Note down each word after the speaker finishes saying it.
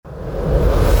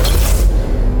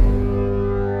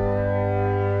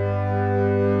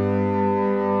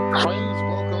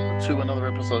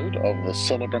of the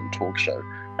Celebrant Talk Show.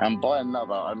 And by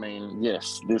another, I mean,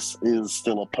 yes, this is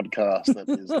still a podcast that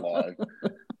is live.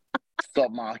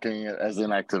 Stop marking it as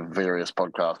inactive various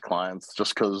podcast clients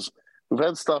just because we've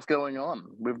had stuff going on.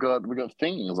 We've got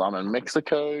things. I'm in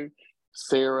Mexico.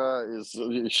 Sarah's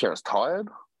tired.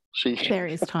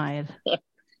 Sarah is tired.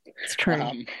 It's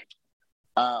true.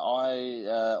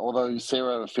 Although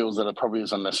Sarah feels that it probably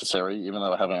is unnecessary, even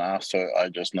though I haven't asked her, I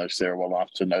just know Sarah well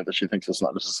enough to know that she thinks it's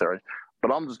not necessary.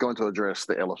 But I'm just going to address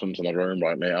the elephant in the room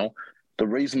right now. The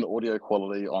reason the audio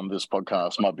quality on this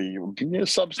podcast might be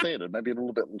substandard, maybe a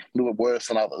little bit worse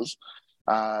than others,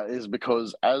 is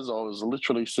because as I was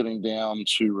literally sitting down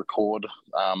to record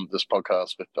this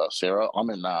podcast with Sarah,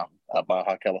 I'm in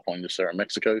Baja, California, Sarah,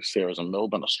 Mexico. Sarah's in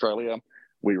Melbourne, Australia.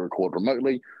 We record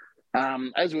remotely.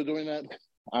 As we're doing that,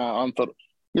 I thought,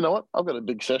 you know what? I've got a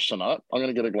big session tonight. I'm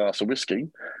going to get a glass of whiskey.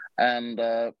 And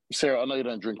Sarah, I know you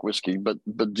don't drink whiskey, but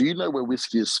do you know where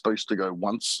whiskey is supposed to go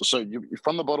once? So you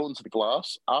from the bottle into the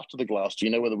glass. After the glass, do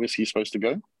you know where the whiskey is supposed to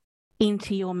go?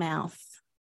 Into your mouth.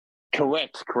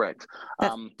 Correct.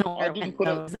 I didn't put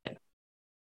it.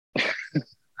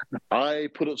 I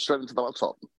put it straight into the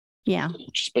laptop. Yeah.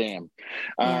 Spam.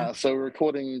 So we're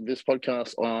recording this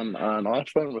podcast on an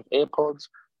iPhone with AirPods.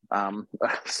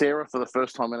 Sarah, for the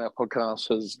first time in our podcast,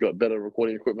 has got better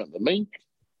recording equipment than me,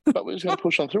 but we're just going to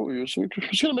push on through. We're just going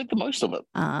to make the most of it.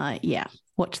 Yeah.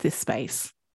 Watch this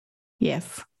space.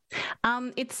 Yes.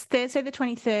 It's Thursday, the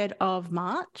 23rd of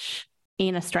March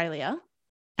in Australia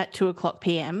at 2:00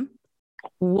 p.m.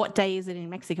 What day is it in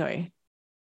Mexico?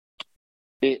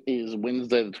 It is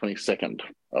Wednesday, the 22nd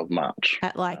of March.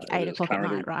 At 8 o'clock at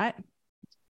night, right?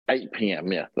 8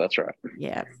 p.m. Yeah, that's right.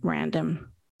 Yeah.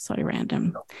 Random. So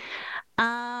random.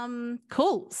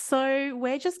 Cool. So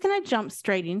we're just going to jump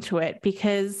straight into it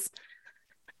because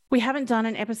we haven't done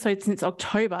an episode since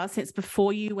October, since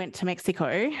before you went to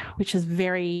Mexico, which is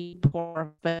very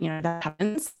poor, but that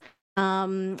happens.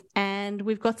 And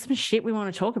we've got some shit we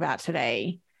want to talk about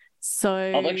today. So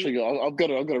I've got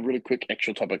a really quick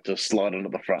extra topic to slide into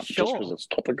the front, just because it's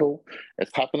topical,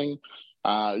 it's happening.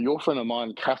 Your friend of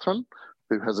mine, Catherine,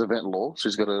 who has Event Law,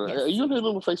 she's got are you in her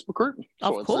little Facebook group?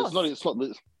 Of course.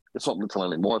 It's not little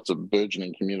anymore. It's a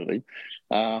burgeoning community.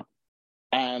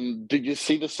 And did you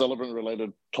see the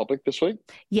celebrant-related topic this week?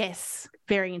 Yes,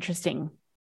 very interesting.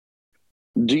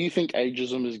 Do you think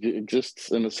ageism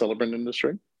exists in the celebrant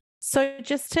industry? So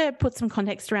just to put some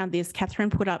context around this, Catherine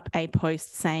put up a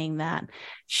post saying that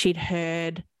she'd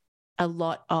heard a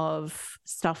lot of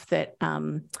stuff that,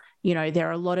 there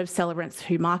are a lot of celebrants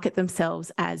who market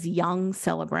themselves as young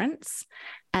celebrants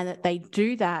and that they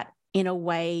do that in a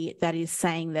way that is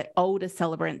saying that older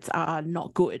celebrants are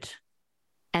not good.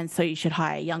 And so you should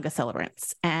hire younger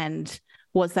celebrants. And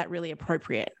was that really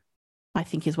appropriate? I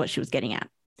think is what she was getting at.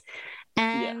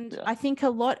 And I think a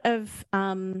lot of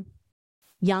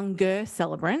younger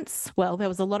celebrants, well, there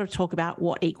was a lot of talk about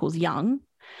what equals young.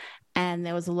 And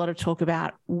there was a lot of talk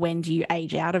about when do you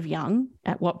age out of young?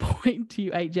 At what point do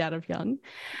you age out of young?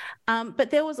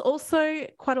 But there was also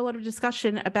quite a lot of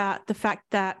discussion about the fact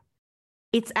that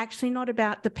it's actually not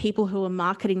about the people who are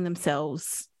marketing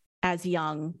themselves as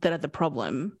young that are the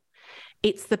problem.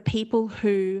 It's the people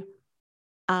who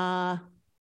are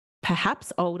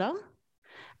perhaps older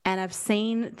and have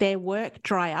seen their work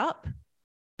dry up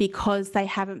because they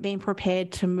haven't been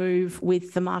prepared to move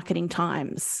with the marketing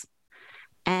times.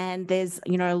 And there's,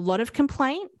 a lot of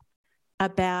complaint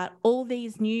about all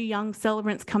these new young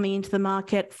celebrants coming into the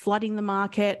market, flooding the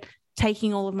market,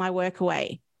 taking all of my work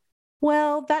away.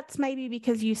 Well, that's maybe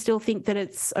because you still think that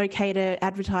it's okay to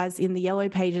advertise in the yellow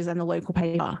pages and the local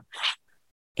paper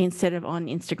instead of on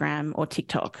Instagram or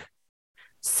TikTok.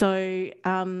 So,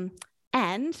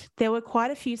 and there were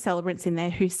quite a few celebrants in there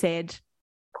who said,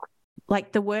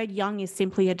 the word young is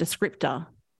simply a descriptor.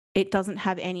 It doesn't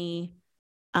have any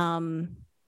kind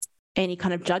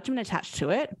of judgment attached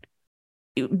to it.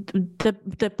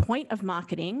 The point of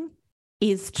marketing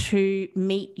is to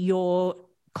meet your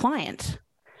client.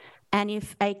 And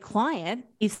if a client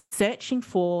is searching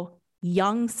for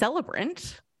young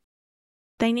celebrant,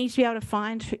 they need to be able to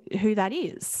find who that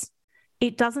is.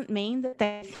 It doesn't mean that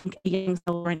they think a young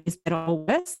celebrant is better or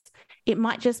worse. It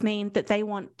might just mean that they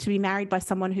want to be married by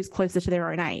someone who's closer to their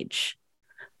own age.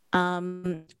 At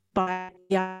the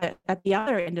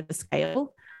other end of the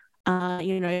scale,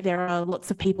 there are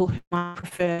lots of people who might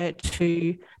prefer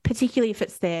to, particularly if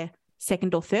it's their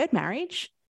second or third marriage,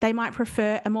 they might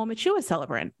prefer a more mature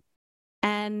celebrant.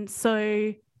 And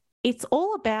so it's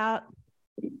all about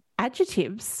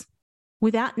adjectives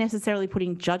without necessarily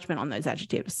putting judgment on those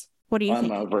adjectives. What do you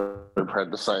think? I'm very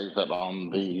proud to say that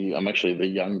I'm actually the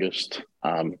youngest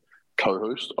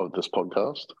co-host of this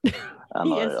podcast, and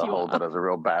Yes, I you hold are. that as a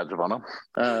real badge of honor.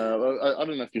 I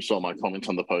don't know if you saw my comments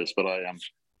on the post, but I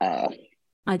did.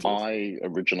 I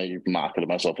originally marketed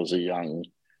myself as a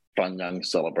fun young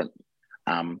celebrant,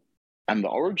 and the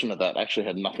origin of that actually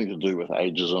had nothing to do with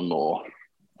ageism or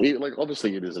like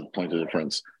obviously it is a point of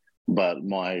difference, but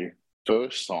my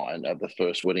first sign at the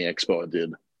first wedding expo I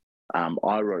did,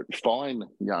 I wrote "Fine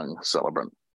Young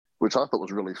Celebrant," which I thought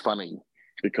was really funny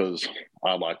because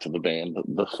I liked the band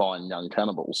The Fine Young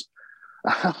Cannibals.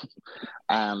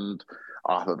 And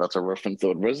I thought that's a reference that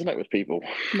would resonate with people.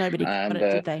 Nobody got it,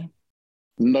 did they?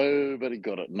 Nobody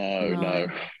got it. No.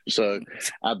 So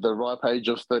at the ripe age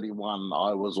of 31,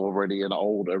 I was already an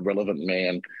old, irrelevant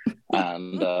man.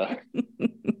 And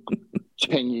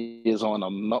 10 years on,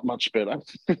 I'm not much better.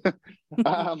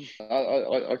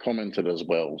 I commented as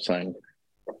well, saying,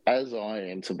 as I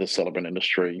entered the celebrant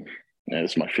industry,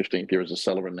 it's my 15th year as a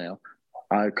celebrant now,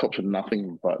 I copped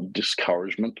nothing but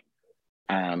discouragement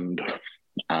and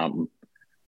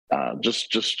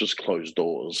just closed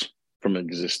doors from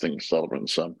existing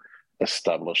celebrants,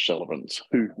 established celebrants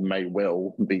who may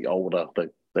well be older.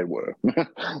 They were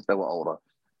they were older,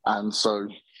 and so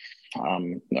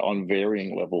on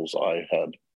varying levels, I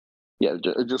had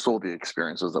just all the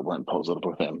experiences that weren't positive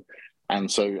with them,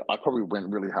 and so I probably went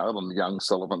really hard on the young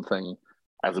Sullivan thing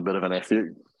as a bit of an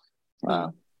FU,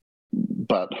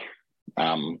 but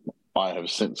I have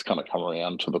since kind of come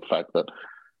around to the fact that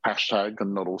hashtag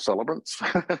and not all celebrants.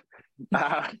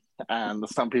 And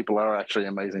some people are actually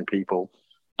amazing people,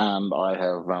 and I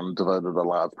have devoted a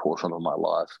large portion of my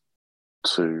life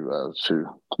to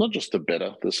not just to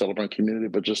better the celebrant community,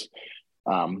 but just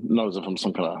not as if I'm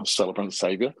some kind of celebrant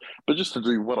savior, but just to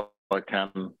do what I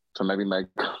can to maybe make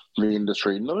the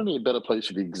industry not only a better place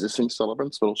for the existing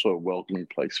celebrants, but also a welcoming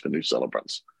place for new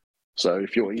celebrants. So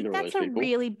if you're either of those people, that's a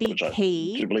really big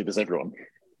key. I believe is everyone.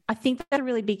 I think that a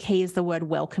really big key is the word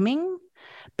welcoming,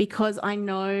 because I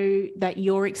know that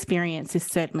your experience is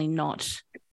certainly not,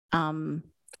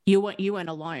 you weren't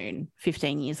alone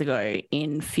 15 years ago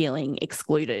in feeling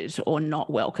excluded or not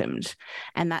welcomed.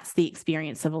 And that's the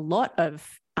experience of a lot of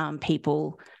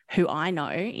people who I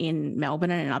know in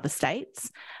Melbourne and in other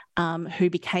states who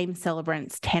became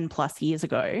celebrants 10 plus years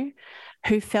ago,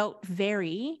 who felt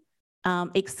very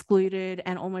excluded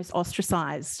and almost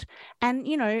ostracized. And,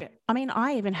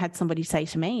 I even had somebody say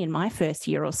to me in my first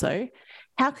year or so,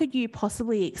 how could you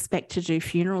possibly expect to do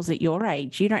funerals at your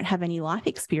age? You don't have any life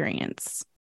experience.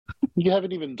 You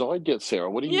haven't even died yet, Sarah.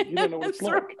 What do you don't know what it's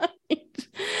like.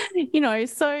 Right.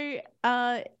 So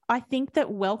I think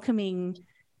that welcoming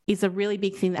is a really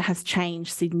big thing that has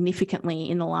changed significantly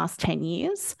in the last 10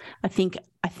 years. I think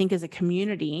as a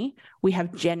community, we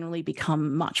have generally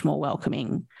become much more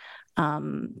welcoming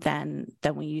than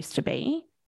we used to be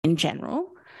in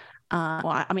general.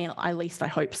 At least I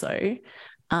hope so.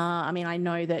 I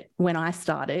know that when I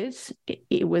started,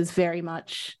 it was very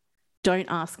much, don't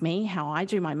ask me how I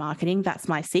do my marketing. That's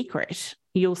my secret.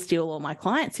 You'll steal all my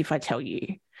clients if I tell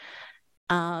you.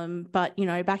 But,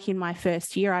 back in my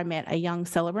first year, I met a young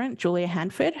celebrant, Julia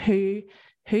Hanford, who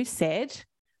said,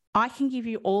 I can give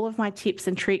you all of my tips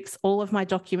and tricks, all of my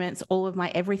documents, all of my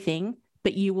everything,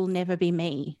 but you will never be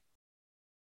me.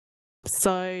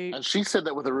 And she said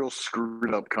that with a real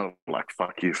screwed up kind of like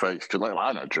fuck you face. She's like,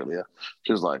 I know Julia.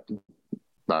 She was like,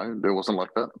 no, it wasn't like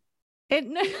that. It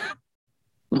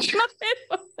wasn't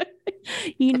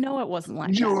like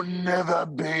You'll that. You'll never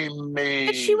be me.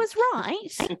 But she was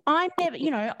right. I'm never,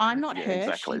 I'm not her.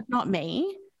 Exactly. She's not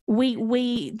me.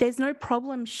 We there's no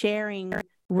problem sharing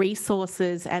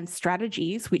resources and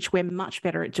strategies, which we're much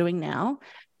better at doing now,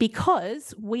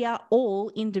 because we are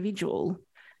all individual.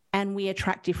 And we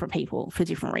attract different people for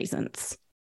different reasons.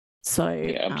 So,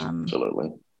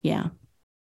 absolutely. Yeah.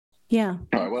 All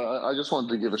right. Well, I just wanted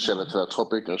to give a shout out to that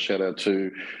topic, a shout out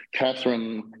to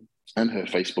Catherine and her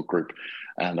Facebook group.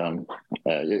 And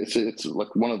it's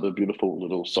like one of the beautiful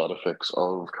little side effects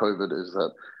of COVID is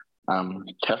that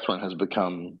Catherine has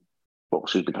become,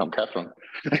 she's become Catherine.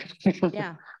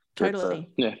 Yeah, totally.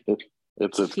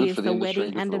 It's she is the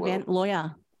wedding and event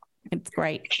lawyer. It's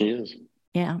great. She is.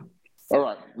 Yeah. All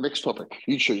right, next topic.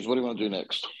 You choose. What do you want to do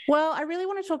next? Well, I really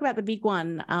want to talk about the big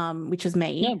one, which is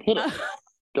me. Yeah, hit it.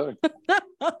 Go.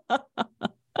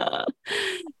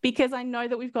 Because I know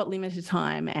that we've got limited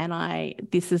time, and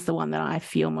this is the one that I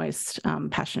feel most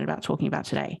passionate about talking about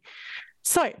today.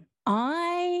 So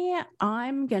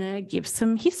I'm going to give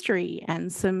some history and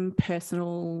some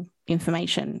personal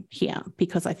information here,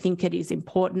 because I think it is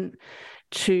important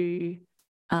to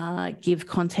give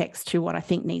context to what I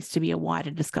think needs to be a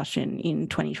wider discussion in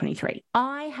 2023.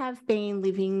 I have been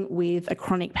living with a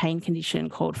chronic pain condition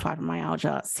called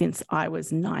fibromyalgia since I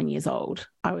was 9 years old.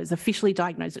 I was officially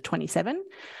diagnosed at 27,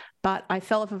 but I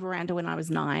fell off a veranda when I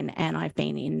was 9, and I've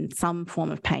been in some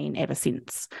form of pain ever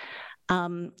since.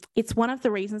 It's one of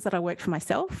the reasons that I work for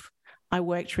myself. I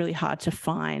worked really hard to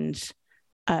find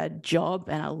a job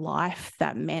and a life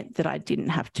that meant that I didn't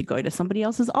have to go to somebody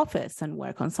else's office and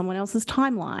work on someone else's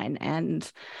timeline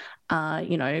and,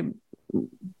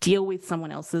 deal with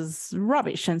someone else's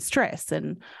rubbish and stress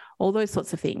and all those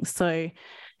sorts of things. So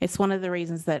it's one of the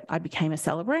reasons that I became a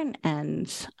celebrant,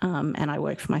 and I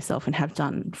work for myself and have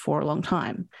done for a long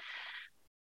time.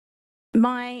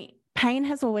 My pain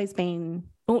has always been,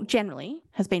 or generally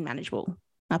has been, manageable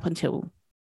up until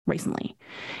recently.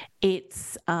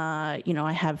 It's, I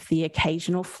have the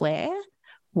occasional flare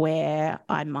where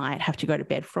I might have to go to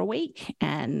bed for a week,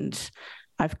 and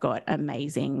I've got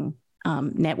amazing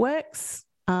networks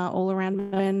all around me.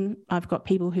 And I've got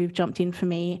people who've jumped in for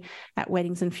me at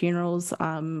weddings and funerals.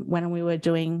 When we were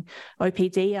doing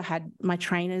OPD, I had my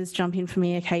trainers jump in for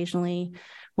me occasionally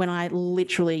when I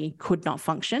literally could not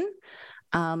function.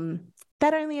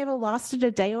 That only ever lasted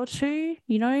a day or two,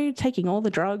 taking all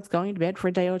the drugs, going to bed for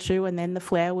a day or two, and then the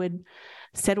flare would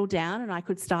settle down and I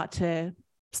could start to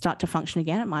function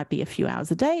again. It might be a few hours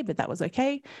a day, but that was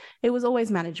okay. It was always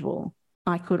manageable.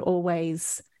 I could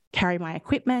always carry my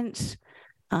equipment,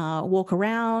 walk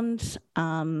around,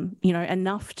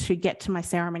 enough to get to my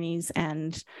ceremonies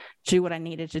and do what I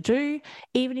needed to do.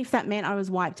 Even if that meant I was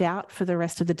wiped out for the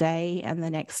rest of the day and the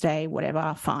next day,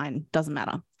 whatever, fine, doesn't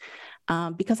matter.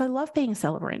 Because I love being a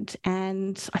celebrant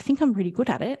and I think I'm really good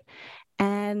at it.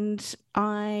 And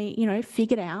I,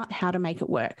 figured out how to make it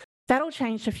work. That all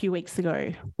changed a few weeks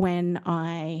ago when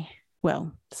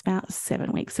it's about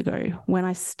 7 weeks ago, when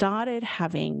I started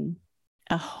having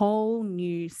a whole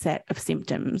new set of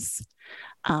symptoms,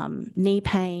 knee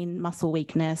pain, muscle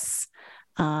weakness,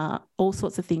 all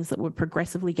sorts of things that were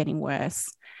progressively getting worse.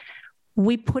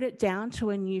 We put it down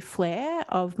to a new flare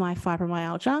of my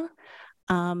fibromyalgia,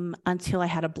 until I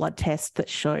had a blood test that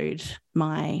showed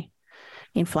my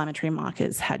inflammatory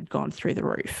markers had gone through the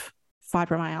roof.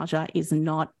 Fibromyalgia is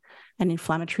not an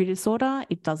inflammatory disorder.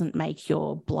 It doesn't make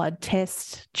your blood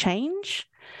test change.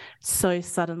 So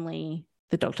suddenly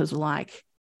the doctors were like,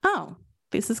 oh,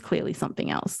 this is clearly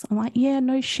something else. I'm like, yeah,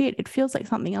 no shit. It feels like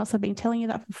something else. I've been telling you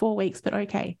that for 4 weeks, but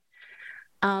okay.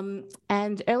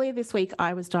 And earlier this week,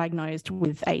 I was diagnosed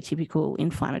with atypical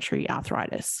inflammatory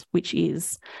arthritis, which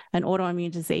is an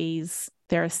autoimmune disease.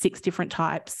 There are 6 different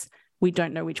types. We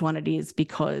don't know which one it is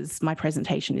because my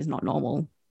presentation is not normal,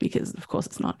 because of course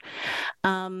it's not.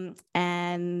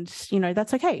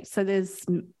 That's okay. So there's,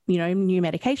 new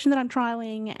medication that I'm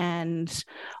trialing and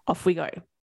off we go.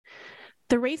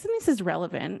 The reason this is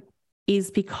relevant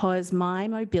is because my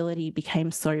mobility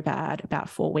became so bad about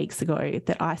 4 weeks ago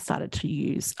that I started to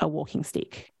use a walking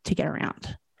stick to get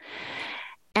around.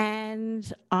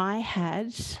 And I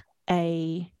had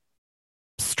a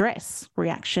stress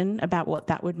reaction about what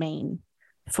that would mean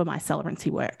for my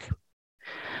celebrancy work.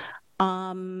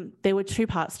 There were 2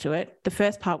 parts to it. The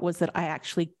first part was that I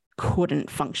actually couldn't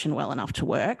function well enough to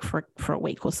work for a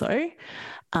week or so.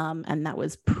 And that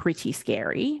was pretty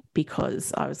scary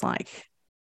because I was like,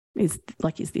 is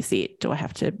this it? Do I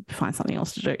have to find something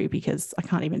else to do because I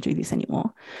can't even do this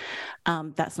anymore?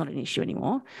 That's not an issue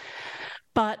anymore.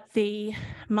 But the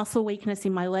muscle weakness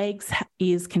in my legs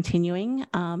is continuing.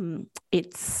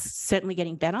 It's certainly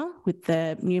getting better with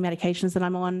the new medications that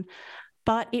I'm on,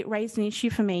 but it raised an issue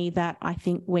for me that I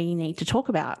think we need to talk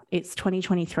about. It's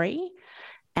 2023,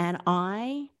 and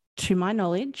to my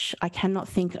knowledge, I cannot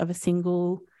think of a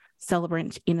single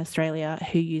celebrant in Australia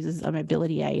who uses a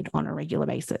mobility aid on a regular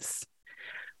basis.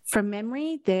 From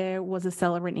memory, there was a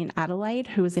celebrant in Adelaide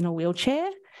who was in a wheelchair.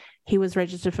 He was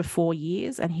registered for 4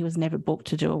 years and he was never booked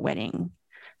to do a wedding,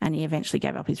 and he eventually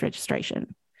gave up his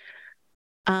registration.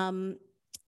 I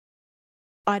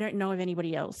don't know of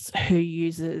anybody else who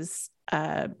uses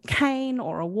a cane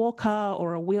or a walker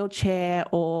or a wheelchair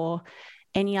or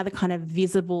any other kind of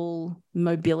visible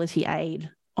mobility aid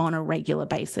on a regular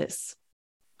basis.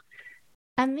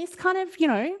 And this kind of,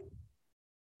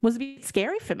 was a bit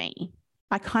scary for me.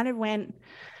 I kind of went,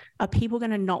 are people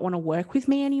going to not want to work with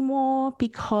me anymore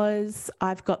because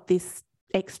I've got this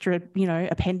extra,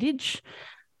 appendage?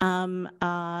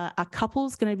 Are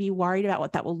couples going to be worried about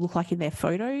what that will look like in their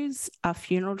photos? Are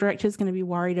funeral directors going to be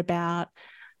worried about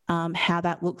how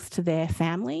that looks to their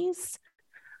families?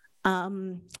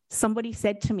 Somebody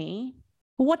said to me,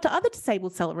 well, what do other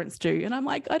disabled celebrants do? And I'm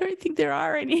like, I don't think there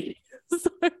are any. So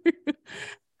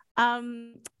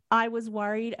I was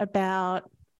worried about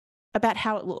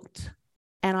how it looked,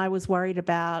 and I was worried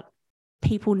about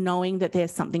people knowing that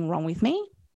there's something wrong with me,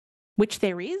 which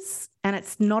there is, and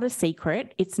it's not a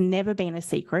secret. It's never been a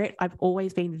secret. I've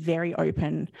always been very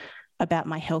open about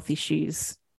my health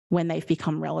issues when they've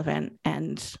become relevant,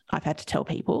 and I've had to tell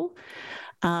people.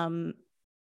 So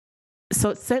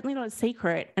it's certainly not a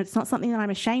secret, and it's not something that I'm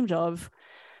ashamed of.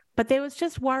 But there was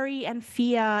just worry and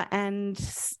fear and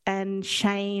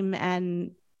shame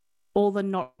and all the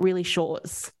not really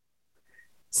sures.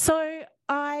 So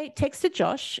I texted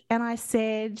Josh and I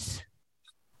said,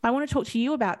 I want to talk to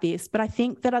you about this, but I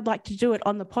think that I'd like to do it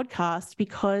on the podcast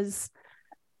because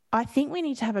I think we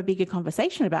need to have a bigger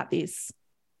conversation about this.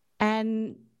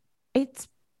 And it's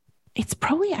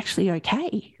probably actually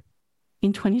okay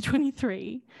in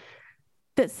 2023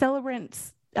 that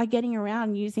celebrants are getting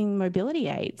around using mobility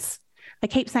aids. I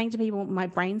keep saying to people, my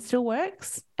brain still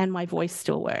works and my voice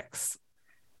still works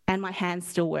and my hands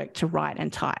still work to write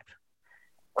and type.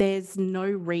 There's no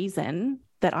reason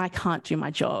that I can't do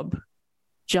my job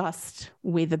just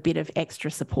with a bit of extra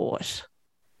support.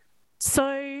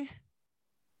 So,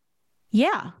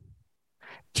 yeah.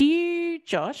 Do you,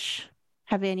 Josh,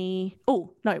 have any...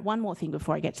 Oh, no, one more thing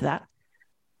before I get to that.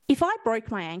 If I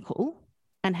broke my ankle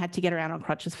and had to get around on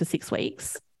crutches for 6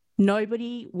 weeks,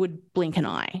 nobody would blink an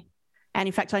eye. And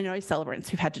in fact, I know celebrants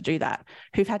who've had to do that,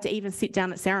 who've had to even sit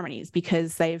down at ceremonies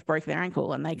because they've broke their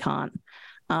ankle and they can't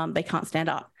stand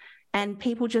up. And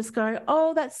people just go,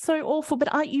 oh, that's so awful,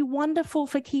 but aren't you wonderful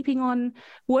for keeping on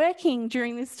working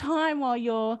during this time while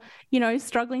you're,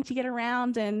 struggling to get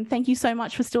around, and thank you so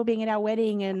much for still being at our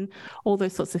wedding and all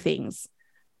those sorts of things.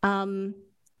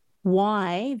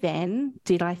 Why then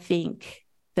did I think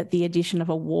that the addition of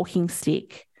a walking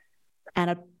stick and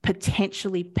a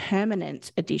potentially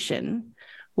permanent addition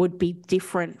would be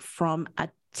different from a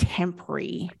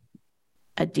temporary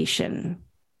addition?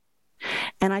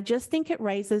 And I just think it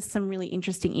raises some really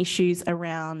interesting issues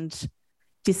around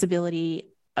disability,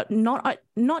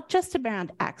 not just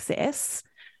around access,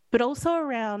 but also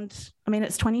around,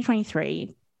 it's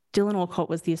 2023. Dylan Alcott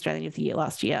was the Australian of the Year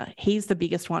last year. He's the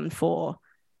biggest one for,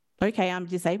 okay, I'm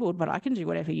disabled, but I can do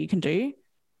whatever you can do.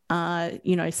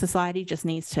 Society just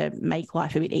needs to make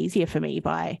life a bit easier for me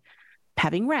by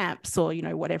having ramps or,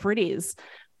 whatever it is.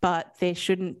 But there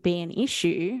shouldn't be an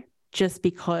issue just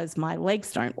because my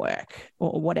legs don't work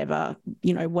or whatever,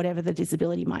 whatever the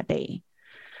disability might be.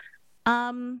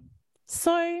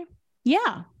 So,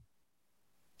 yeah.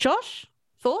 Josh,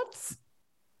 thoughts?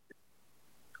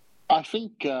 I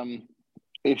think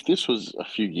if this was a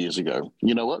few years ago,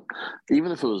 you know what?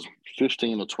 Even if it was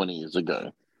 15 or 20 years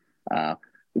ago,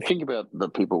 think about the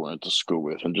people we went to school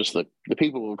with and just the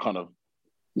people who kind of,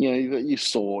 that you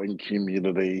saw in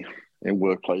community, in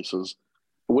workplaces.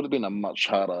 It would have been a much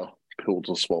harder pill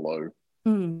to swallow,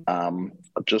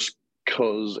 just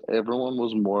because everyone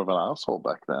was more of an asshole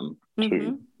back then,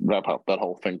 to wrap up that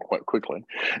whole thing quite quickly.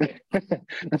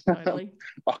 Totally.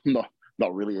 I'm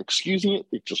not really excusing it.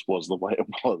 It just was the way it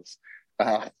was.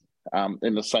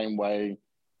 In the same way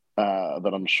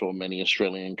that I'm sure many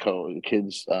Australian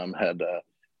kids had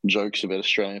jokes about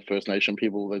Australian First Nation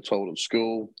people they told at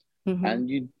school, and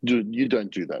you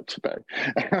don't do that today.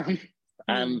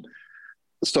 And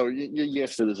so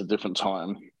yes, it is a different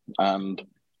time, and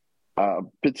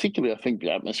particularly I think the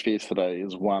atmosphere today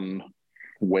is one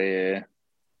where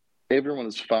everyone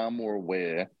is far more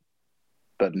aware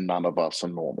that none of us are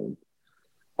normal.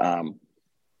 I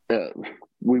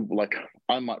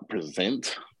might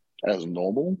present as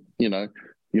normal, you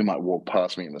might walk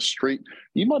past me in the street.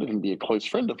 You might even be a close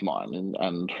friend of mine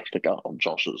and think, oh,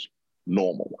 Josh is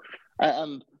normal.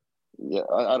 And yeah,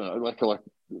 I don't know,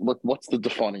 what's the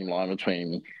defining line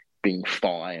between being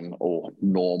fine or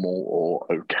normal or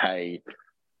okay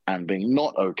and being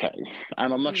not okay?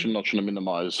 And I'm actually not trying to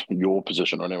minimize your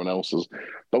position or anyone else's,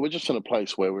 but we're just in a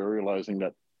place where we're realizing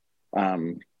that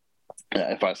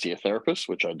if I see a therapist,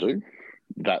 which I do,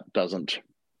 that doesn't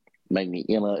make me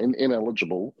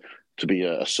ineligible to be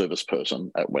a service person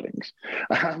at weddings.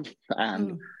 And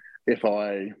if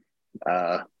I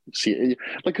see,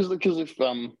 because if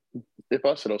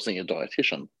I said I was seeing a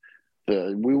dietitian,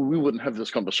 we wouldn't have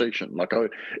this conversation.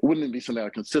 It wouldn't be something I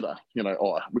consider.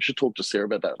 We should talk to Sarah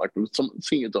about that.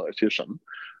 Seeing a dietitian,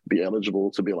 be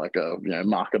eligible to be like a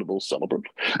marketable celebrant.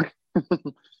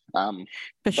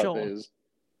 For sure.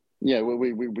 Yeah,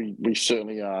 we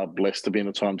certainly are blessed to be in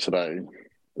a time today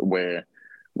where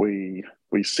we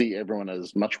see everyone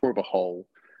as much more of a whole,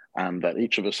 and that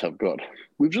each of us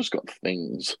we've just got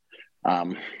things,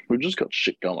 we've just got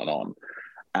shit going on.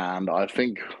 And I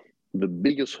think the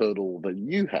biggest hurdle that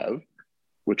you have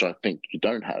which I think you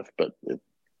don't have, but the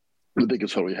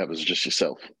biggest hurdle you have is just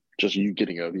yourself, just you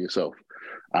getting over yourself.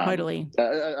 Totally.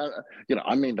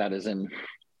 I mean that as in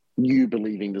you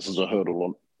believing this is a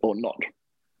hurdle or not.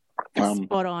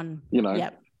 Spot on.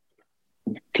 Yep.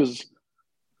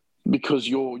 Because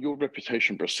your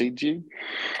reputation precedes you.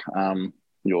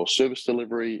 Your service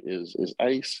delivery is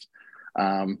ace.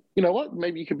 You know what?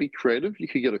 Maybe you could be creative. You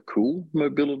could get a cool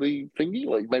mobility thingy,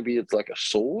 like maybe it's like a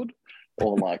sword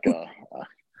or like a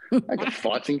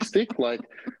fighting stick, like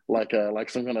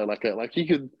some kind of like you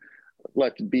could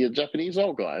like be a Japanese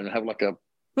old guy and have like a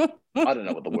I don't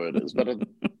know what the word is, but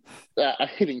a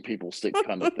hitting people stick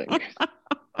kind of thing.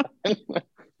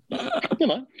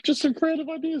 Just some creative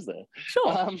ideas there.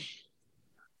 Sure.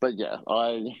 But yeah,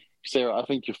 Sarah, I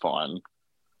think you're fine.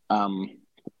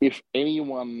 If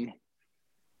anyone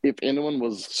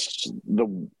was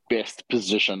the best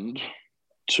positioned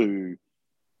to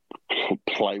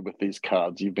play with these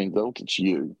cards you've been dealt, it's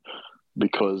you,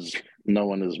 because no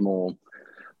one is more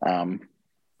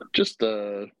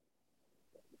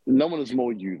no one is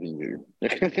more you than you.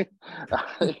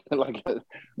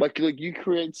 like you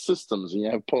create systems and you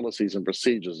have policies and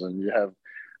procedures and you have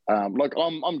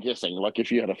I'm guessing, like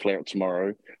if you had a flare up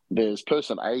tomorrow, there's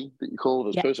person A that you call,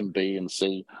 there's person B and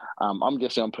C. I'm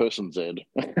guessing I'm person Z.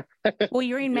 Well,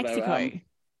 you're in Mexico.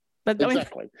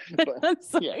 Exactly.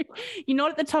 You're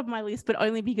not at the top of my list, but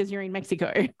only because you're in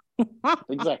Mexico.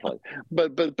 Exactly.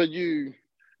 But you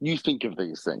think of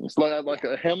these things. Like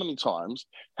how many times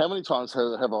have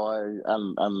I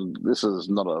and this is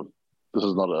not a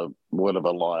word of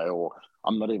a lie, or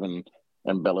I'm not even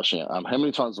embellishing it. How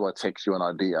many times do I text you an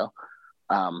idea?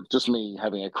 Just me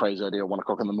having a crazy idea at 1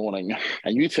 o'clock in the morning,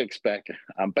 and you text back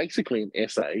basically an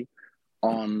essay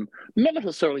on not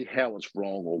necessarily how it's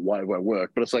wrong or why it won't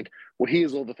work, but it's like, well,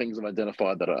 here's all the things I've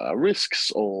identified that are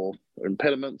risks or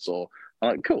impediments, or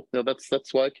cool. No, that's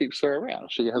why I keep Sarah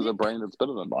around. She has a brain that's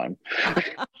better than mine.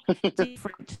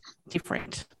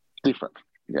 Different.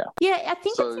 Yeah. Yeah, I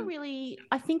think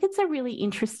it's a really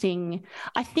interesting.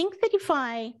 I think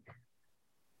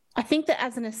that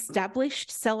as an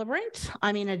established celebrant,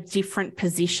 I'm in a different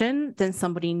position than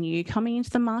somebody new coming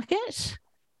into the market,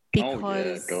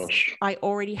 because I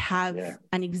already have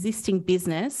an existing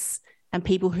business and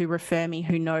people who refer me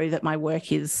who know that my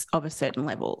work is of a certain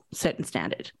level, certain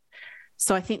standard.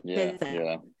 So I think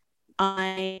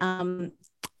I'm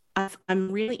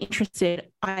really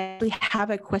interested. I actually have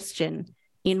a question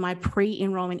in my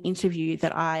pre-enrollment interview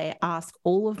that I ask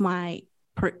all of my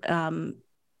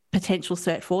potential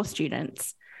Cert 4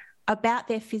 students about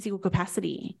their physical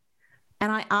capacity.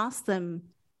 And I ask them,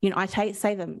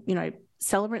 say them,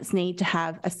 celebrants need to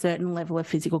have a certain level of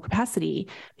physical capacity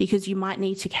because you might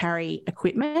need to carry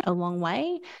equipment a long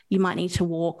way. You might need to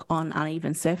walk on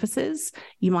uneven surfaces.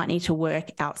 You might need to work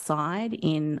outside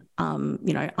in,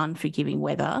 unforgiving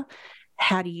weather.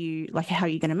 How are you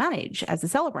going to manage as a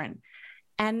celebrant?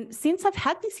 And since I've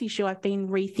had this issue, I've been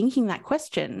rethinking that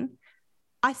question.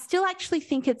 I still actually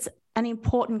think it's an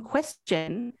important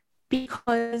question,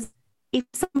 because if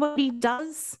somebody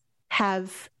does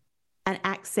have an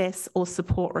access or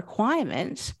support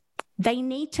requirement, they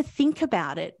need to think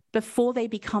about it before they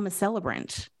become a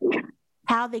celebrant,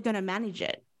 how they're going to manage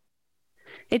it.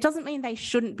 It doesn't mean they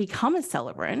shouldn't become a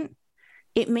celebrant.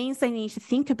 It means they need to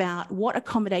think about what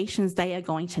accommodations they are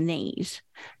going to need.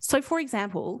 So, for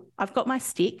example, I've got my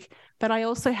stick, but I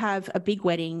also have a big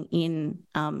wedding in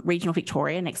regional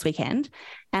Victoria next weekend,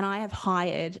 and I have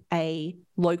hired a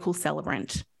local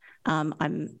celebrant.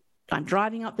 I'm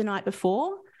driving up the night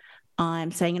before.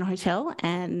 I'm staying in a hotel,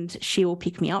 and she will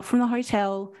pick me up from the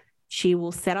hotel. She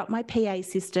will set up my PA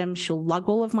system. She'll lug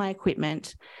all of my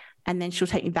equipment, and then she'll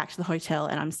take me back to the hotel,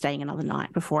 and I'm staying another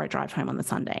night before I drive home on the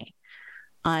Sunday.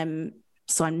 I'm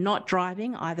not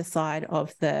driving either side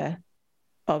of the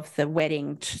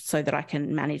wedding so that I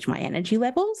can manage my energy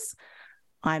levels.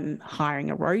 I'm hiring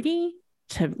a roadie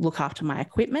to look after my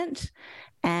equipment,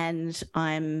 and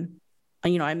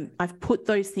I've put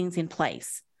those things in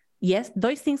place. Yes,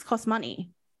 those things cost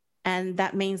money, and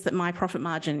that means that my profit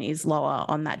margin is lower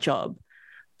on that job,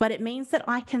 but it means that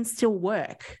I can still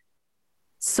work.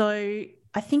 So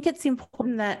I think it's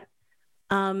important that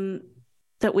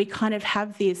that we kind of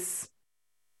have this.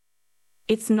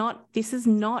 This is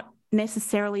not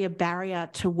necessarily a barrier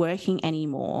to working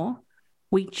anymore.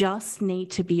 We just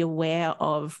need to be aware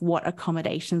of what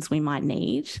accommodations we might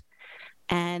need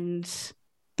and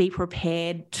be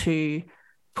prepared to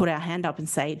put our hand up and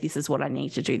say, this is what I need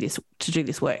to do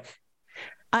this work.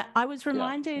 I was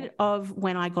reminded of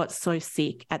when I got so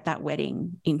sick at that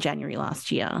wedding in January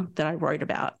last year that I wrote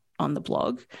about on the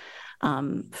blog.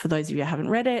 For those of you who haven't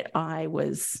read it, I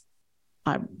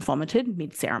vomited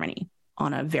mid-ceremony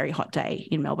on a very hot day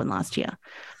in Melbourne last year.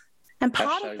 And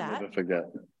part of that, never forget.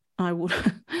 I would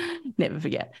never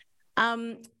forget.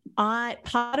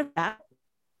 Part of that,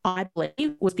 I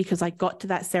believe, was because I got to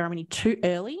that ceremony too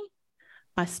early.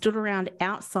 I stood around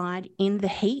outside in the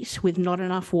heat with not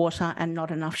enough water and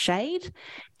not enough shade,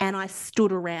 and I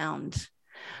stood around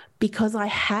because I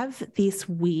have this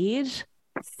weird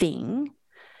thing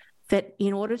that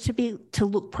in order to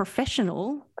look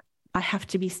professional, I have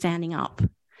to be standing up.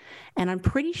 And I'm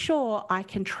pretty sure I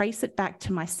can trace it back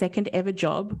to my second ever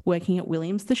job working at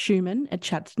Williams the Shoeman at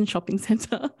Chadstone Shopping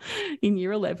Centre in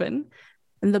year 11.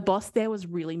 And the boss there was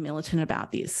really militant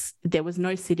about this. There was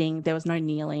no sitting, there was no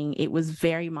kneeling. It was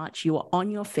very much you were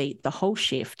on your feet the whole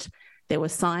shift. There were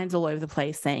signs all over the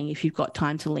place saying, if you've got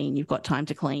time to lean, you've got time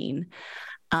to clean.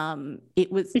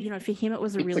 It was, for him, it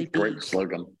was a really great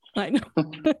slogan. I know.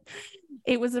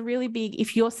 It was a really big,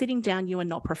 if you're sitting down, you are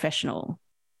not professional.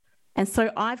 And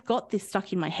so I've got this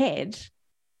stuck in my head,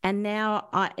 and now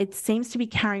it seems to be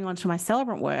carrying on to my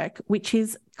celebrant work, which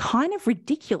is kind of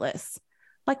ridiculous.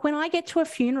 Like when I get to a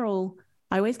funeral,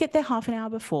 I always get there half an hour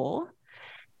before,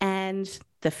 and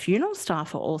the funeral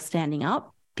staff are all standing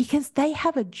up because they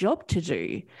have a job to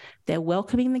do. They're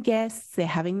welcoming the guests, they're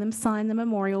having them sign the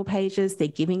memorial pages, they're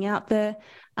giving out the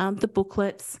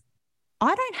booklets.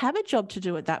 I don't have a job to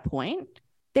do at that point.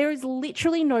 There is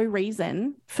literally no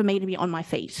reason for me to be on my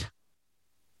feet,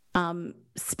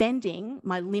 spending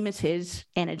my limited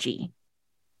energy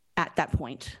at that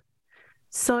point.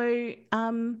 So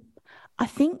I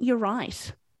think you're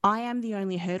right. I am the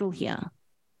only hurdle here.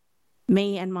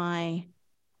 Me and my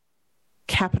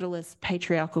capitalist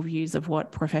patriarchal views of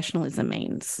what professionalism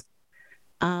means.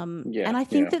 And I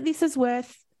think that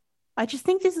I just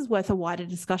think this is worth a wider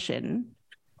discussion,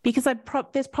 because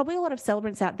there's probably a lot of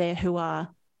celebrants out there who are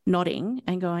nodding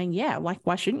and going, yeah, like,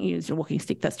 why shouldn't you use your walking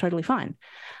stick? That's totally fine.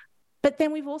 But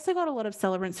then we've also got a lot of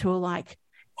celebrants who are like,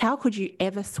 how could you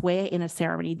ever swear in a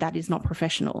ceremony that is not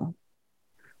professional?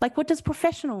 Like, what does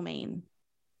professional mean?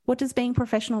 What does being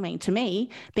professional mean? To me,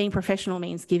 being professional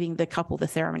means giving the couple the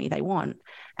ceremony they want.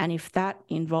 And if that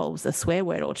involves a swear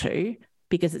word or two,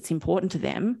 because it's important to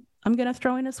them, I'm going to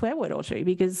throw in a swear word or two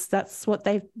because that's what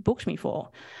they've booked me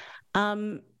for.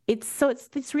 It's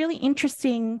this really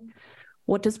interesting,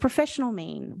 what does professional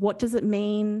mean? What does it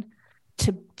mean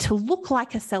to look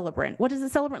like a celebrant? What does a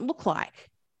celebrant look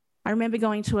like? I remember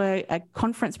going to a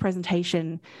conference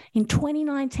presentation in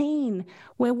 2019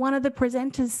 where one of the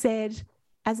presenters said,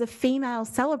 as a female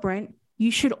celebrant,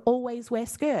 you should always wear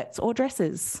skirts or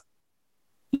dresses.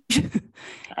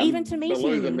 Even to meetings.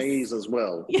 Below the knees as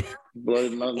well.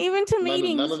 Even to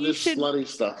meetings. None of this slutty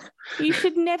stuff. You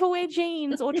should never wear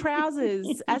jeans or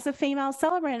trousers as a female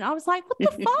celebrant. I was like, what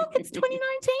the fuck? It's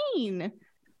 2019.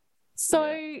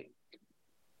 So,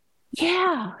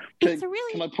 yeah. It's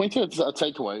Can I point out a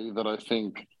takeaway that I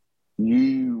think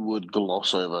you would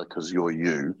gloss over because you're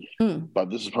you, but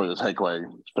this is probably the takeaway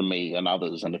for me and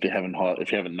others. And if you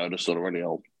haven't noticed it already,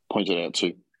 I'll point it out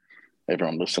to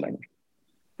everyone listening.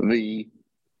 The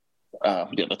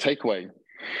takeaway,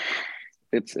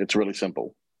 it's really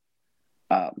simple.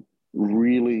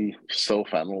 Really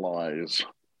self-analyze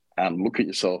and look at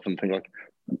yourself and think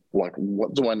like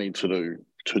what do I need to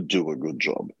do a good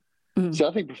job? So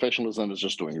I think professionalism is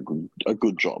just doing a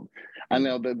good job. And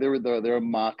now there are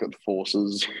market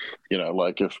forces,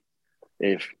 like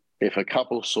if a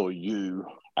couple saw you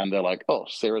and they're like, oh,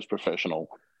 Sarah's professional,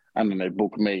 and then they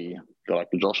book me, they're like,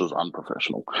 Josh is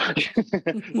unprofessional.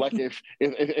 Like if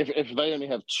they only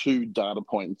have 2 data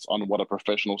points on what a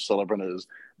professional celebrant is,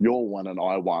 you're one and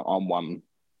I'm one,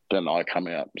 then I come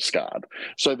out scarred.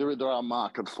 So there are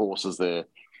market forces there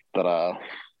that are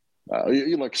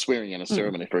you like swearing in a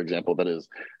ceremony, for example. That is,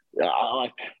 I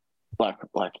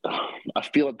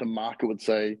feel like the market would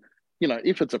say,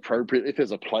 if it's appropriate, if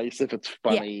there's a place, if it's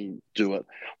funny, do it.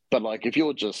 But like if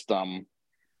you're just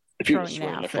if you're just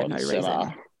swearing left, right, and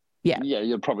center,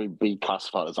 you'd probably be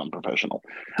classified as unprofessional.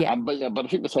 But I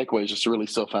think the takeaway is just to really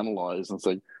self-analyze and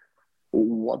say,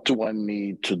 what do I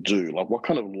need to do? Like, what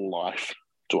kind of life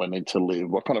do I need to live?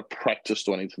 What kind of practice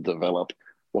do I need to develop?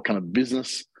 What kind of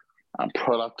business,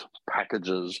 product,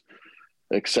 packages,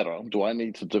 etc. do I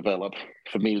need to develop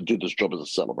for me to do this job as a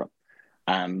celebrant?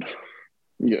 And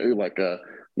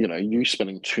you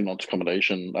spending 2 nights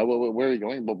accommodation. Where are you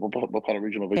going? What part of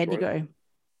regional Victoria? Bendigo.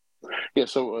 Yeah,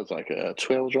 so it's like a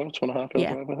 2-hour drive, 2.5 hour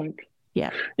drive, I think.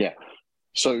 Yeah.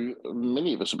 So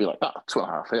many of us would be like,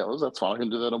 2.5 hours, that's fine. I can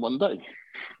do that in one day.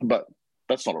 But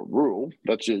that's not a rule.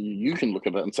 That's you can look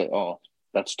at that and say, oh,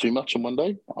 that's too much in one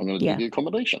day. I'm going to do the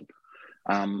accommodation.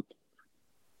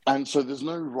 And so there's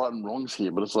no right and wrongs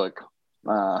here, but it's like,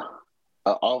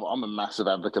 I'm a massive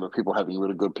advocate of people having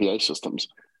really good PA systems.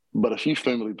 But if you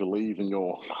firmly believe in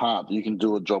your heart that you can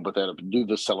do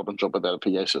the celebrant job without a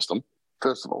PA system,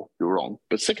 first of all, you're wrong.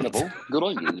 But second of all, good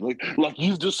on you. Like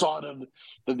you've decided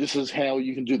that this is how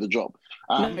you can do the job.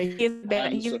 No, here's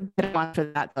a better one for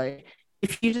that though.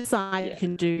 If you decide you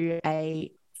can do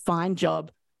a fine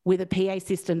job with a PA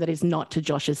system that is not to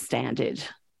Josh's standard.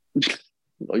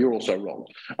 You're also wrong.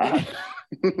 But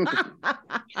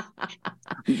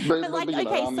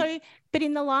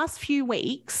in the last few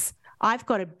weeks, I've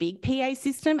got a big PA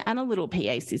system and a little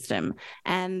PA system.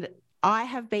 And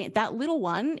that little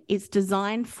one is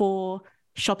designed for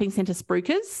shopping centre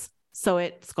spruikers. So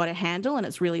it's got a handle and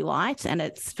it's really light and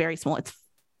it's very small. It's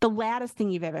the loudest thing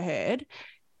you've ever heard.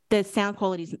 The sound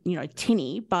quality is,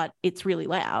 tinny, but it's really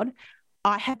loud.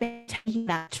 I have been taking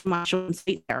that to my short and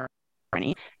sweet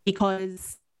ceremony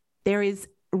because there is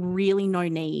really no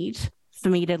need for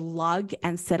me to lug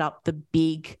and set up the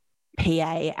big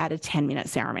PA at a 10-minute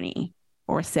ceremony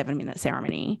or a 7-minute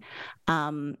ceremony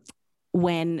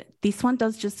when this one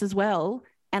does just as well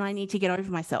and I need to get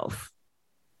over myself.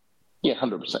 Yeah,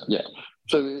 100%. Yeah.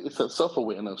 So it's that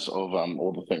self-awareness of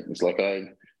all the things. Like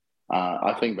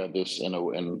I think about this in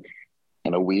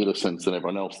a weirder sense than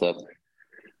everyone else, that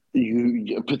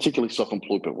you, particularly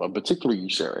self-employed people, particularly you,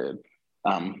 Sarah,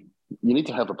 you need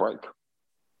to have a break.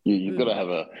 You've got to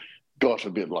have God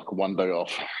forbid, like one day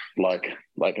off, like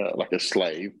a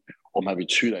slave, or maybe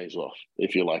 2 days off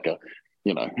if you're like a,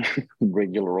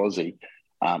 regular Aussie,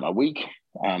 a week.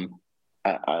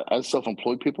 As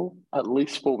self-employed people, at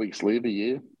least 4 weeks leave a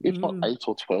year, if not 8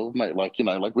 or 12, mate. Like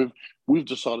we've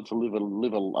decided to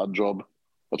live a job,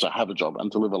 or to have a job,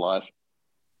 and to live a life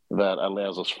that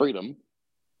allows us freedom.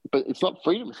 But it's not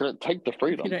freedom if you don't take the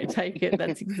freedom. If you don't take it,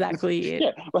 that's exactly it.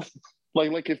 Yeah,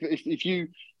 like if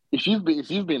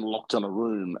you've been locked in a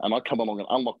room and I come along and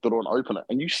unlock the door and open it,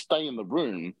 and you stay in the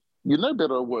room, you're no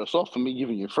better or worse off for me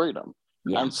giving you freedom.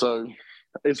 Yeah. And so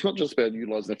it's not just about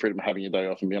utilizing the freedom of having a day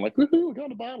off and being like, woohoo, we're going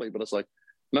to Bali. But it's like,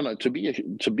 no, to be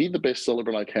the best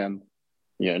celebrant I can,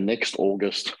 next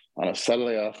August on a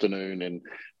Saturday afternoon in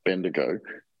Bendigo,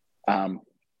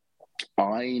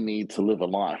 I need to live a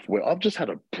life where I've just had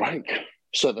a break,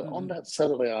 so that on that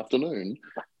Saturday afternoon,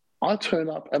 I turn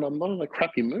up and I'm not in a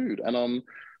crappy mood, and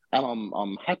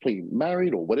I'm happily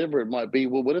married or whatever it might be.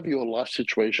 Well, whatever your life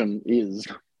situation is,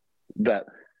 that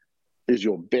is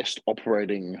your best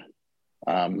operating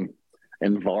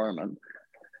environment,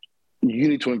 you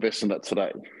need to invest in that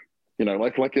today.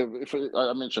 If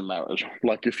I mentioned marriage,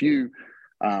 like if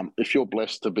you're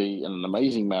blessed to be in an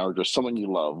amazing marriage with someone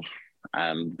you love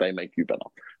and they make you better,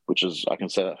 which is, I can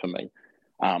say that for me.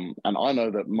 And I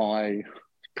know that my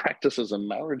practice as a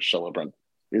marriage celebrant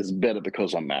is better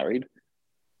because I'm married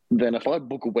than if I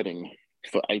book a wedding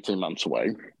for 18 months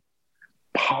away.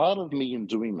 Part of me in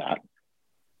doing that,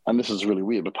 and this is really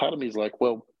weird, but part of me is like,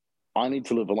 well, I need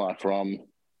to live a life where I'm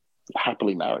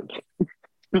happily married.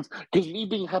 Because me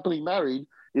being happily married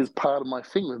is part of my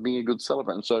thing with being a good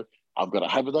celebrant. So I've got to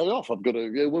have a day off. I've got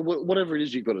to, whatever it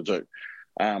is you've got to do.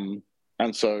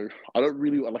 And so I don't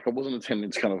really, I wasn't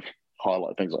intending to kind of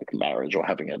highlight things like marriage or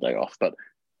having a day off, but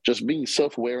just being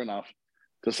self-aware enough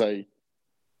to say,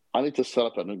 I need to set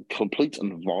up a complete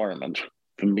environment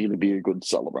for me to be a good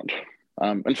celebrant.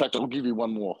 In fact, I'll give you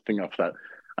one more thing off that.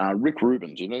 Rick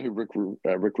Rubin, do you know who Rick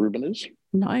Rubin is?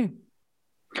 No.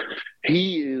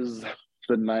 He is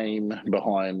the name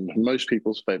behind most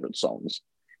people's favorite songs.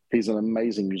 He's an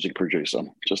amazing music producer,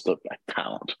 just a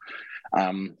talent.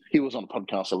 He was on a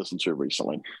podcast I listened to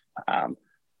recently.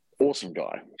 Awesome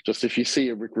guy. Just if you see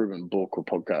a Rick Rubin book or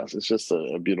podcast, it's just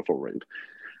a beautiful read.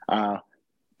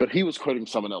 But he was quoting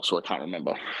someone else who I can't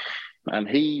remember. And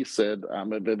he said,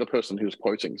 the person he was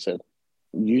quoting said,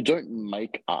 you don't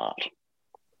make art.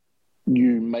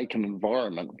 You make an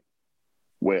environment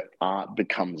where art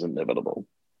becomes inevitable.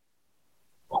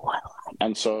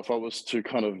 And so if I was to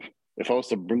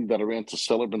bring that around to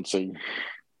celebrancy,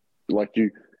 like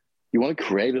you want to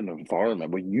create an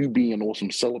environment where you being an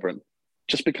awesome celebrant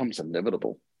just becomes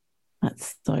inevitable.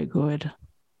 That's so good.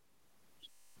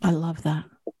 I love that.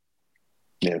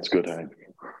 Yeah, it's good, hey?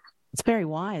 It's very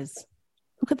wise.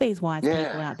 Look at these wise people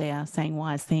out there saying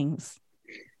wise things.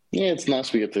 Yeah, it's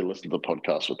nice we get to listen to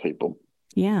podcasts with people.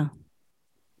 Yeah.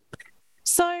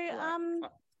 So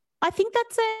I think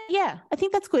that's it. Yeah, I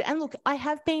think that's good. And look,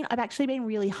 I've actually been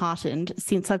really heartened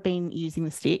since I've been using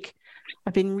the stick.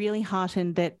 I've been really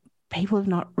heartened that people have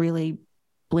not really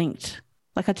blinked.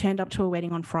 Like I turned up to a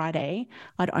wedding on Friday.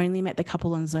 I'd only met the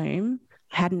couple on Zoom.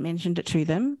 I hadn't mentioned it to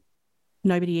them.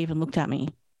 Nobody even looked at me.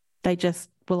 They just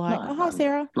were like, "Oh, hi,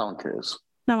 Sarah." No one cares.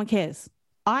 No one cares.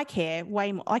 I care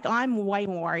way more. Like, I'm way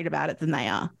more worried about it than they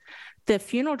are. The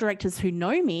funeral directors who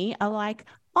know me are like,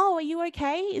 "Oh, are you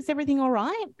okay? Is everything all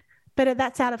right?" But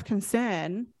that's out of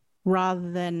concern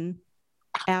rather than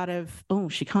out of, "Oh,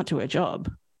 she can't do her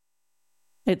job."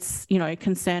 It's,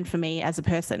 concern for me as a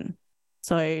person.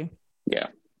 So yeah,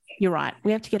 you're right.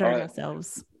 We have to get over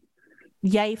ourselves.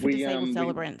 Yay for disabled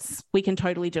celebrants. We can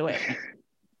totally do it.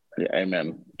 Yeah,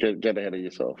 amen. Get ahead of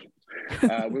yourself.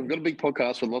 We've got a big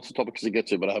podcast with lots of topics to get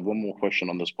to, but I have one more question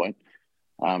on this point.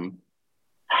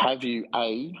 Have you,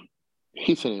 A,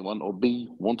 hit anyone, or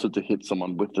B, wanted to hit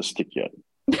someone with the stick yet?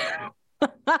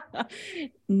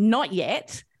 Not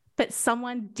yet, but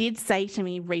someone did say to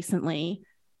me recently,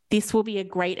 "This will be a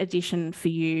great addition for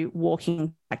you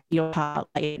walking back to your car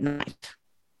late at night."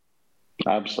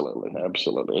 Absolutely.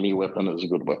 Any weapon is a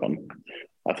good weapon.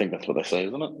 I think that's what they say,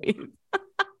 isn't it?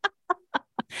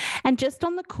 And just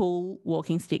on the cool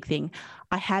walking stick thing,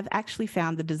 I have actually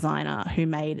found the designer who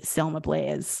made Selma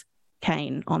Blair's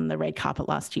cane on the red carpet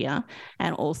last year,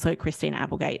 and also Christina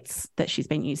Applegate's that she's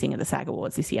been using at the SAG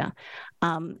Awards this year.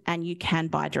 And you can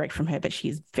buy direct from her, but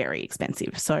she's very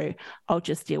expensive. So I'll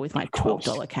just deal with my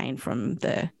 $12 cane from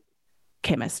the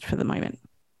chemist for the moment.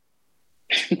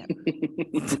 Yeah.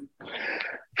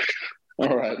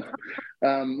 All right.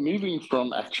 Moving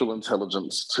from actual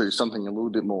intelligence to something a little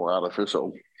bit more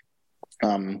artificial.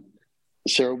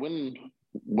 Sarah, when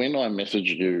I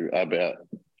messaged you about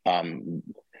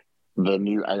the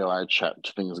new AI chat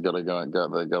things that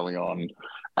are going on,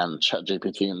 and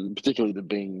ChatGPT, and particularly the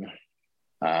Bing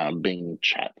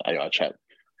chat, AI chat,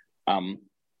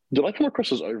 did I come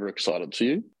across as overexcited to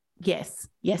you? Yes,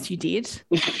 you did.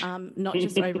 Not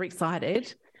just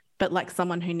overexcited, but like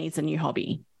someone who needs a new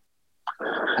hobby.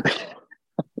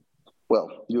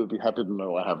 Well, you would be happy to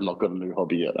know I have not got a new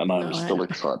hobby yet, and I'm still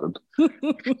excited.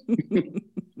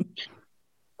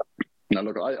 Now,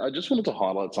 look, I just wanted to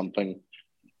highlight something.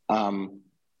 I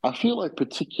feel like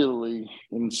particularly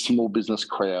in small business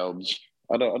crowds,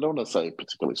 I don't want to say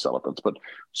particularly celebrants, but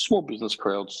small business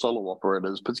crowds, solo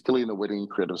operators, particularly in the wedding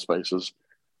creative spaces,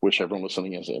 which everyone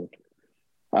listening is in,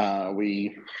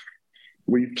 we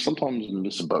sometimes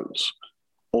miss boats,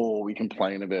 or we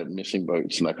complain about missing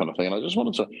boats and that kind of thing. And I just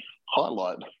wanted to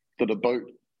highlight that a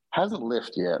boat hasn't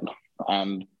left yet,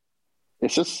 and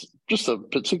it's just a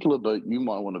particular boat you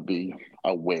might want to be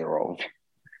aware of,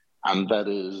 and that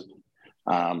is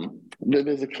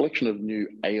there's a collection of new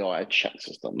AI chat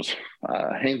systems.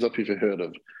 Hands up if you've heard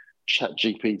of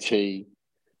ChatGPT,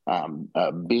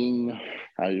 Bing,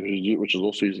 which is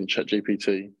also using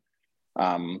ChatGPT.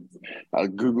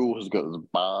 Google has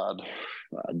got Bard.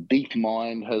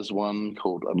 DeepMind has one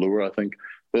called Allura, I think.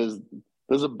 There's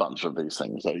a bunch of these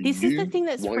things. So this is the thing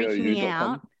that's freaking me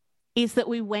out, is that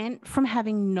we went from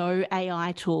having no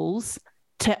AI tools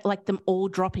to like them all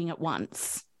dropping at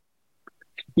once.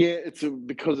 Yeah,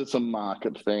 because it's a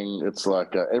market thing. It's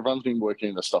like everyone's been working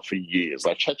on this stuff for years.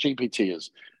 Like ChatGPT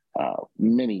is I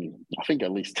think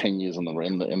at least 10 years in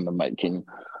the making.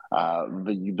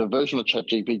 The version of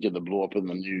ChatGPT that blew up in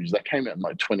the news, that came out in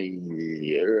like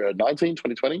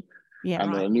 2020. Yeah,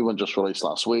 and right. The new one just released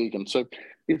last week. And so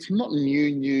it's not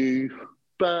new,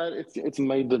 but it's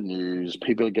made the news.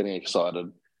 People are getting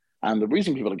excited. And the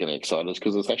reason people are getting excited is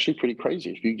because it's actually pretty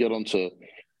crazy. If you get onto,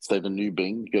 say, the new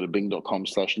Bing, go to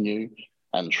bing.com/new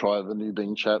and try the new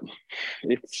Bing chat,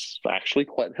 it's actually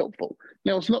quite helpful.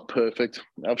 Now, it's not perfect.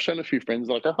 I've shown a few friends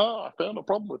like, aha, I found a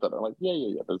problem with it. I'm like,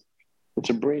 yeah. It's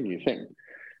a brand new thing.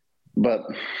 But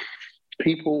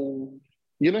people,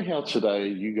 you know how today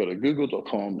you go to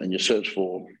google.com and you search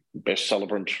for best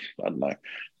celebrant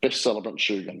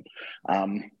Shugan.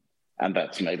 And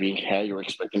that's maybe how you're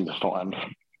expecting to find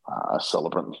a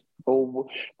celebrant, or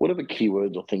whatever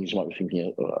keywords or things you might be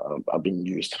thinking are being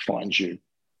used to find you.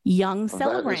 Young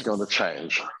celebrant. That is going to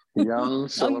change. Young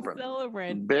celebrant. Young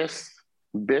celebrant.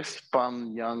 Best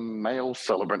fun young male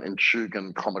celebrant in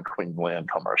Shugan, Queensland,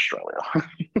 Australia.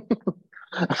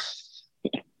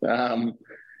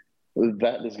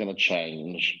 That is going to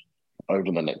change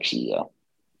over the next year.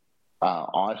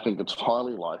 I think it's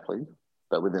highly likely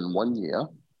that within 1 year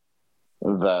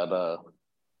that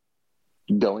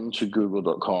going to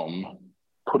google.com,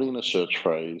 putting in a search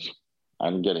phrase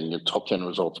and getting your top 10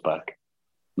 results back,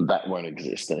 that won't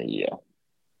exist in a year.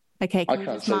 Okay, can we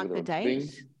just mark the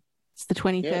date? It's the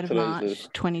 23rd of March,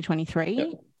 2023. Yep.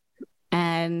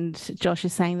 And Josh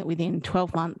is saying that within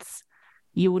 12 months,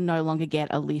 you will no longer get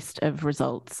a list of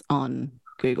results on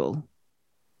Google.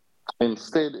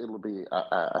 Instead, it'll be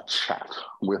a chat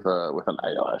with an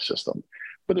AI system,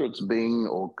 whether it's Bing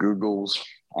or Google's.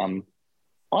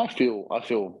 I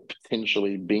feel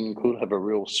potentially Bing could have a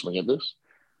real swing at this.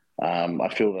 I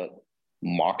feel that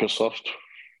Microsoft,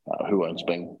 who owns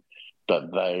Bing,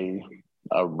 that they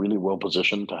are really well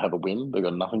positioned to have a win. They've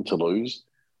got nothing to lose.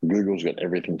 Google's got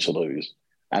everything to lose.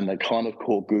 And they kind of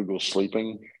call Google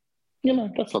sleeping.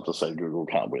 That's not to say Google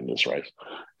can't win this race.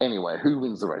 Anyway, who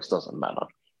wins the race doesn't matter.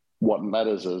 What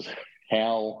matters is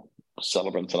how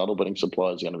Celebrants and other wedding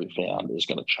suppliers are going to be found is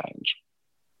going to change.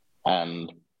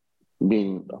 And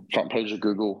being front page of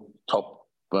Google, top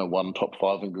 1, top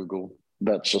 5 in Google,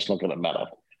 that's just not going to matter.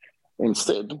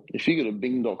 Instead, if you go to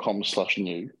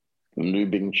bing.com/new, new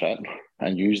Bing chat,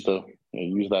 and use that,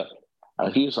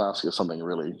 if you just ask her something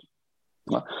really,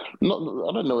 I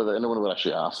don't know whether anyone would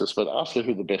actually ask this, but ask her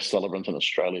who the best celebrant in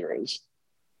Australia is.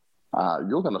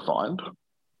 You're going to find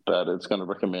that it's going to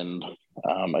recommend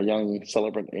a young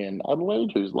celebrant in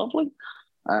Adelaide who's lovely,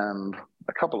 and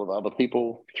a couple of other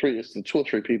people, 2 or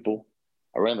 3 people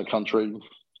around the country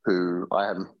who I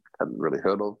hadn't really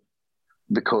heard of,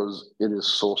 because it is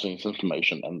sourcing its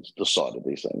information and decided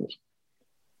these things.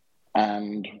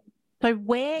 And so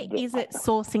where is it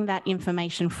sourcing that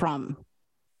information from?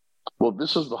 Well,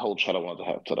 this is the whole chat I wanted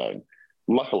to have today.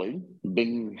 Luckily,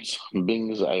 Bing's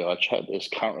AI chat is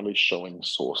currently showing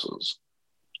sources.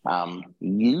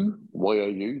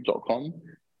 YOU.com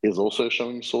is also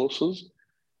showing sources.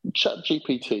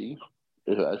 ChatGPT,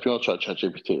 if you want to try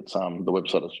ChatGPT, it's the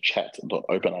website is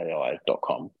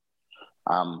chat.openai.com.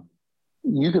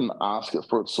 You can ask it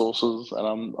for its sources,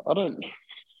 and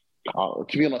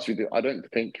to be honest with you, I don't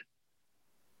think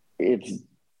it's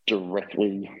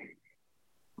directly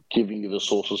giving you the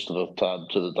sources to the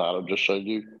data I just showed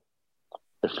you.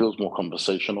 It feels more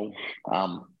conversational,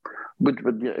 but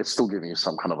yeah, it's still giving you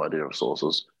some kind of idea of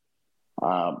sources.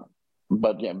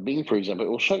 But yeah, Bing, for example, it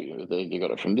will show you that you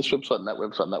got it from this website and that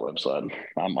website and that website.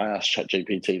 I asked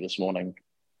ChatGPT this morning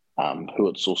who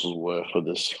its sources were for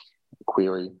this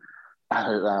query.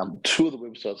 And 2 of the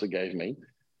websites it gave me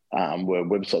were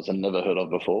websites I'd never heard of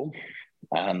before.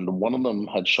 And one of them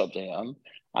had shut down,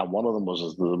 and one of them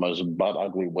was the most butt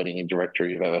ugly wedding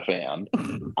directory you've ever found.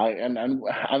 And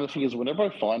the thing is, whenever I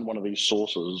find one of these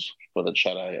sources for the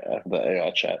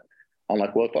AI chat, I'm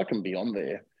like, well, if I can be on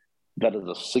there, that is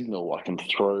a signal I can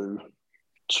throw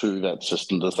to that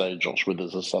system to say Josh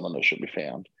Withers is someone that should be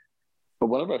found. But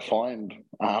whenever I find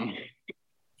one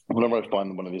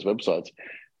of these websites,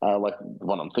 like the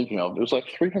one I'm thinking of, it was like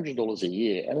 $300 a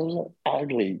year, and it was an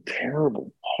ugly,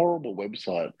 terrible, horrible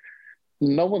website.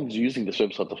 No one's using this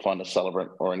website to find a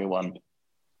celebrant or anyone.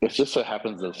 It just so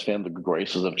happens that it's found the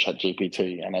graces of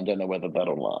ChatGPT, and I don't know whether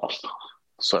that'll last.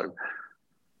 So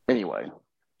anyway,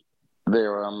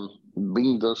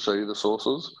 Bing does show you the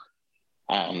sources,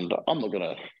 and I'm not going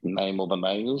to name all the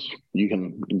names. You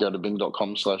can go to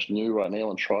bing.com/new right now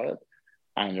and try it,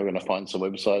 and you're going to find some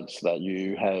websites that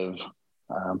you have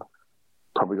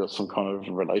probably got some kind of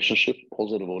relationship,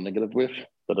 positive or negative, with,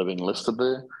 that have been listed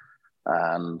there.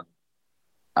 And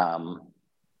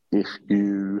if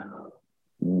you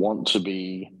want to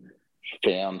be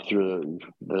found through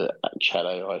the chat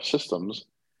AI systems,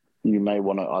 you may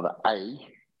want to either A,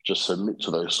 just submit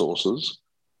to those sources,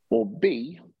 or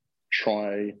B,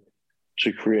 try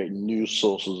to create new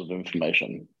sources of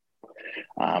information.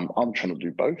 I'm trying to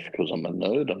do both because I'm a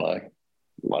nerd and I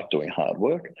like doing hard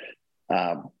work.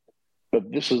 But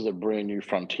this is a brand new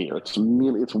frontier. It's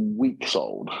weeks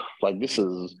old. Like, this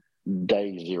is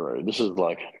day 0. This is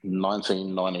like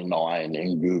 1999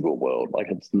 in Google world. Like,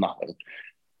 it's nothing.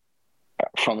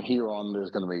 From here on, there's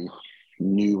going to be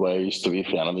new ways to be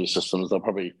found in these systems.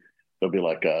 There'll be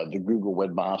like the Google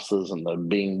Webmasters and the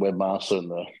Bing Webmaster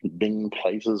and the Bing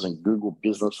Places and Google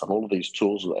Business and all of these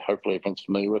tools that hopefully everyone's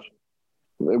familiar with.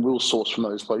 It will source from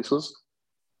those places.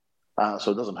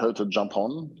 So it doesn't hurt to jump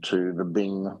on to the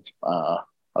Bing, I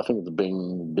think it's the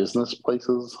Bing Business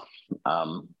Places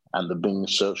and the Bing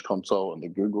Search Console and the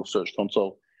Google Search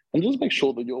Console, and just make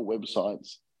sure that your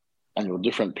websites and your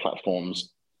different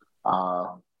platforms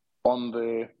are on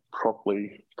there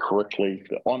properly, correctly,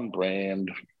 they're on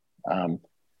brand.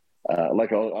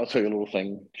 Like I'll tell you a little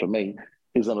thing for me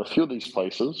is that a few of these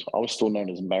places, I was still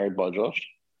known as Married by Josh.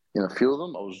 In a few of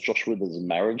them, I was Josh Withers'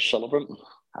 marriage celebrant,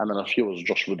 and then a few was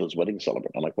Josh Withers' wedding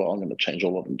celebrant. I'm like, well, I'm going to change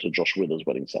all of them to Josh Withers'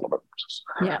 wedding celebrant.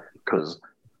 Yeah. Because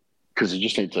you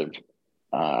just need to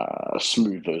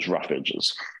smooth those rough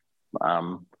edges.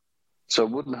 So it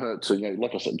wouldn't hurt to,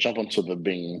 like I said, jump onto the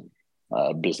Bing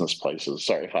Business Places.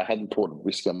 Sorry, if I hadn't poured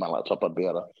whiskey on my laptop, I'd be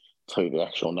able to tell you the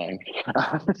actual name.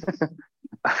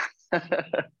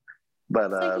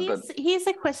 Here's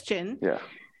a question. Yeah,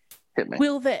 hit me.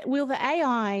 Will the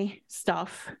AI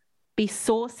stuff be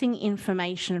sourcing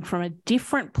information from a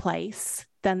different place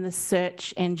than the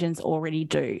search engines already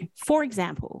do. For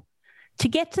example, to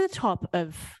get to the top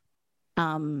of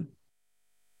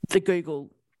the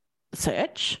Google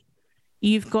search,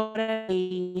 you've got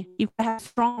to have a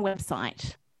strong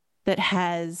website that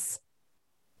has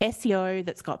SEO,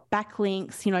 that's got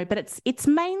backlinks, but it's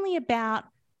mainly about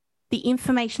the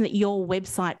information that your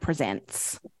website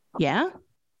presents. Yeah.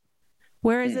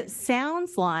 Whereas it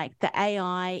sounds like the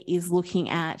AI is looking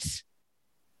at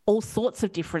all sorts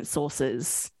of different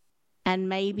sources, and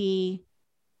maybe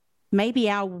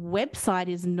our website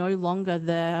is no longer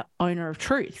the owner of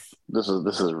truth. This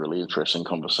is a really interesting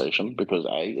conversation because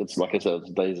A, it's like I said, it's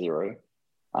day zero.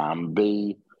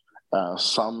 B,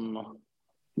 some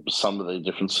of the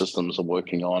different systems are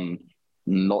working on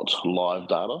not live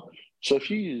data. So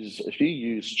if you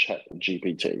use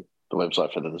ChatGPT, the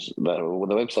website for that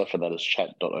is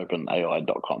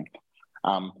chat.openai.com.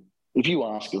 If you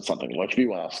ask it something, like if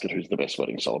you ask it who's the best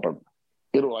wedding celebrant,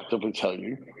 it'll actively tell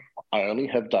you, I only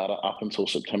have data up until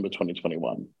September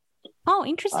 2021. Oh,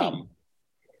 interesting.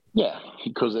 Yeah,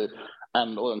 because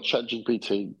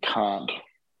ChatGPT can't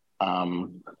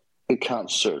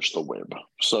search the web.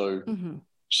 So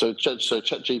so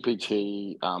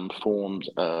ChatGPT formed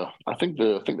I think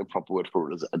the proper word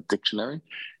for it is a dictionary.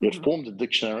 It formed a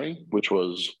dictionary which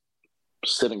was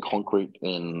set in concrete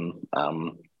in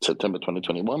September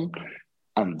 2021,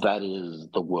 and that is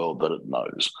the world that it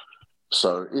knows.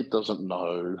 So it doesn't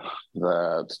know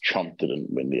that Trump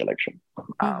didn't win the election.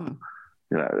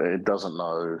 It doesn't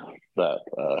know that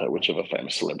whichever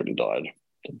famous celebrity died.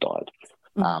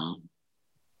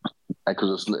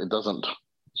 Because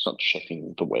it's not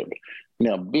checking the web.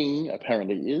 Now, Bing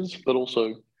apparently is, but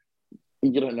also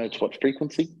you don't know to what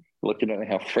frequency. Like, you don't know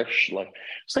how fresh. Like,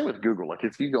 same with Google. Like,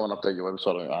 if you go and update your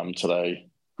website today,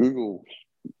 Google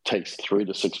takes 3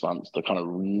 to 6 months to kind of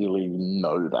really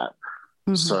know that.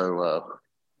 So,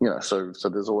 so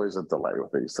there's always a delay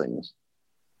with these things.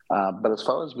 But as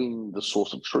far as being the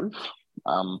source of truth,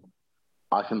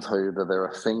 I can tell you that there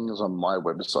are things on my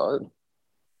website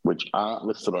which aren't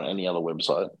listed on any other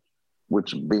website,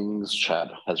 which Bing's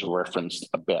chat has referenced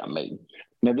about me.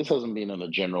 Now, this hasn't been in a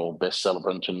general best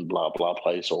celebrant in blah, blah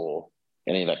place or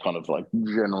any of that kind of like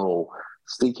general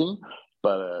speaking.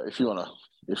 But if you want to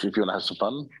have some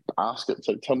fun, ask it.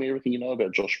 So tell me everything you know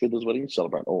about Josh Withers' wedding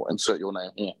celebrant, or insert your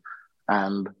name here.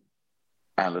 And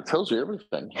it tells you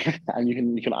everything. And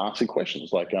you can ask it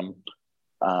questions like,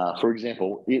 for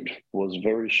example, it was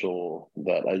very sure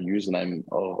that a username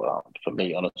for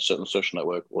me on a certain social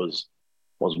network was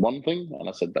one thing, and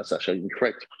I said that's actually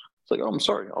incorrect. It's like, oh, I'm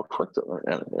sorry, I'll correct it,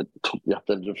 and it took the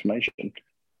updated information.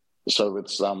 So it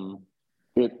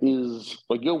is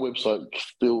like your website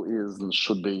still is and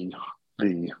should be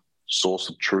the source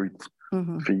of truth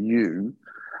for you.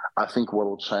 I think what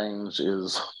will change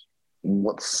is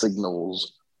what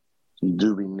signals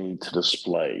do we need to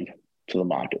display to the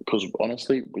market? Because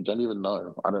honestly, we don't even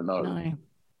know. I don't know. No.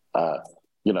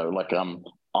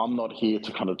 I'm not here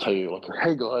to kind of tell you like,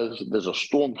 hey guys, there's a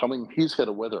storm coming. Here's how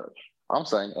to weather it. I'm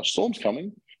saying a storm's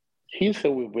coming. Here's how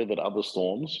we've weathered other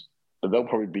storms. But there'll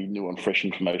probably be new and fresh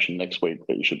information next week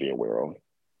that you should be aware of.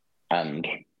 And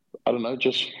I don't know,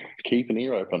 just keep an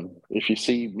ear open. If you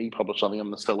see me publish something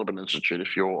on the Celebrant Institute,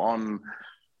 if you're on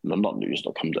not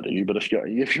news.com.au, but if you're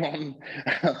on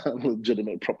a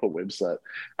legitimate proper website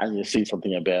and you see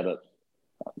something about it,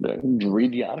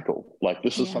 read the article. Like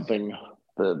this is something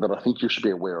that I think you should be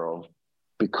aware of,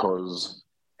 because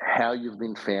how you've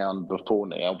been found before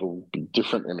now will be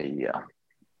different in a year.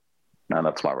 And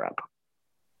that's my wrap.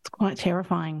 It's quite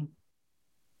terrifying.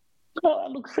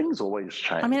 Look, things always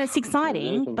change. I mean, it's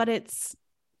exciting, but it's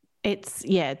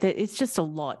just a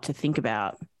lot to think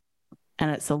about, and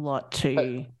it's a lot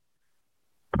to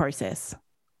process.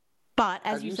 But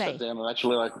as you say, sat down and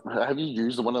actually have you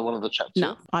used one of the chats? No,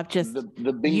 yet? I've just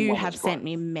you have sent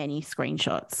me many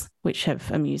screenshots which have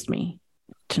amused me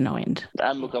to no end.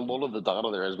 And look, a lot of the data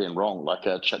there has been wrong, like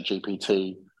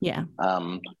ChatGPT. Yeah.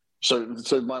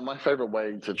 So my favorite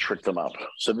way to trick them up.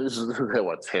 So this is how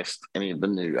I test any of the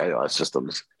new AI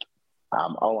systems.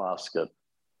 I'll ask it,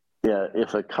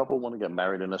 if a couple want to get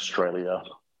married in Australia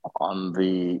on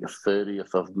the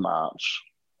 30th of March,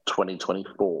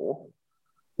 2024,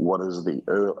 what is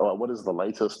the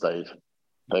latest date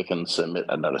they can submit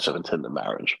a notice of intent of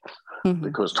marriage?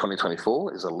 Because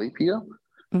 2024 is a leap year.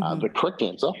 The correct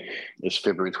answer is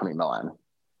February 29.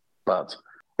 But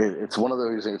it's one of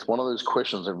those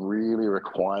questions that really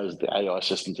requires the AI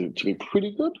system to be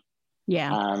pretty good. Yeah.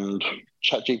 And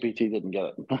ChatGPT didn't get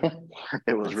it.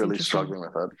 It was really struggling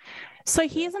with it. So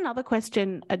here's another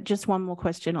question, just one more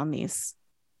question on this.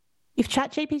 If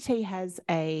ChatGPT has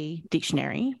a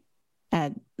dictionary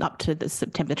up to the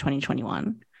September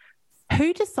 2021,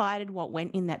 who decided what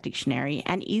went in that dictionary,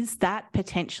 and is that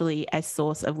potentially a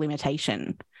source of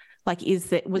limitation? Like,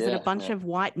 was it a bunch of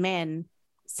white men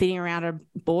sitting around a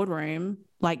boardroom,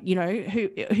 like, you know,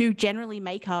 who generally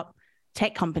make up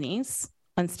tech companies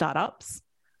and startups?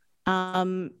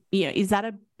 Is that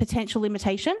a potential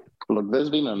limitation? Look, there's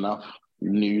been enough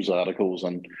news articles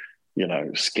and, you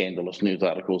know, scandalous news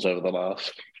articles over the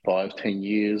last 5-10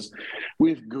 years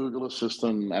with Google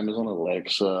Assistant, Amazon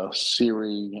Alexa,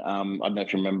 Siri. I don't know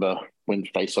if you remember when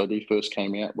Face ID first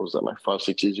came out. What was that, like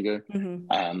 5-6 years ago? Mm-hmm.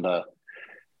 And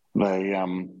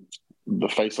the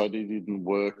Face ID didn't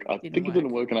work. I think it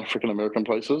didn't work in African American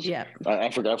places. Yeah,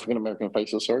 African American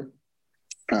faces. Sorry.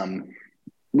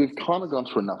 We've kind of gone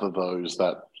through enough of those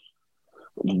that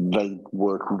they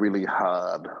work really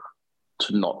hard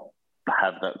to not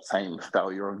have that same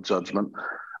failure of judgment.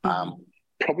 Mm-hmm.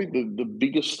 Probably the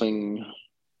biggest thing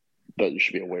that you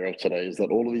should be aware of today is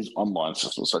that all of these online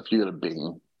systems, so if you go to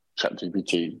Bing,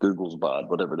 ChatGPT, Google's Bard,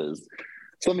 whatever it is,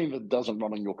 something that doesn't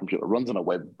run on your computer, runs in a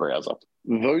web browser.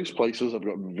 Those places have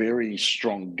got very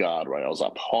strong guardrails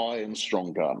up, high and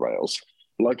strong guardrails.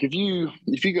 Like if you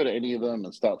go to any of them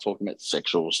and start talking about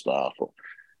sexual stuff, or,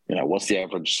 you know, what's the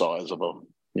average size of a,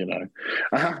 you know,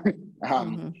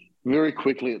 mm-hmm. very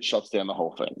quickly it shuts down the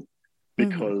whole thing,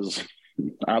 because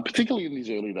particularly in these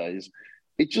early days,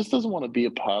 it just doesn't want to be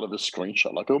a part of a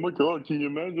screenshot. Like, oh my God, can you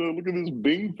imagine? Look at this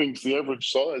Bing thinks the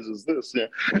average size is this. Yeah.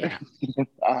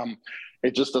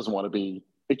 It just doesn't want to be.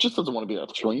 It just doesn't want to be a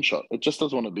screenshot. It just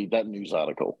doesn't want to be that news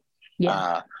article.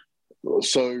 Yeah.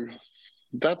 So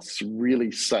that's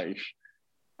really safe.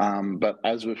 But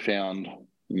as we've found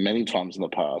many times in the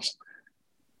past,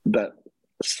 that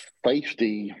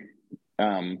safety,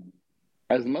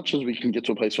 as much as we can get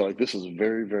to a place where like this is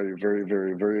very, very, very,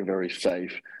 very, very, very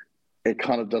safe, it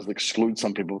kind of does exclude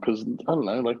some people because, I don't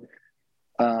know, like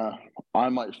I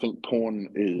might think porn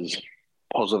is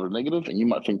positive or negative, and you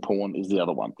might think porn is the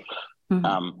other one.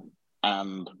 Mm-hmm.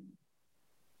 And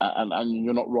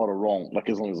you're not right or wrong, like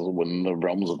as long as it's within the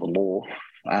realms of the law.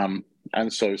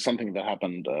 And so something that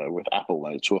happened with Apple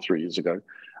 2 or 3 years ago,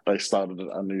 they started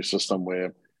a new system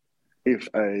where if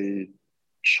a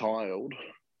child,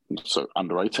 so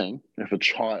under 18, if a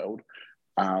child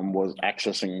was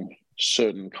accessing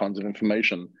certain kinds of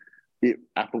information,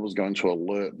 Apple was going to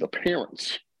alert the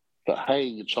parents that, hey,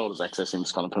 your child is accessing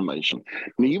this kind of information.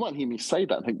 Now, you might hear me say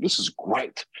that and think, this is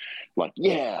great. Like,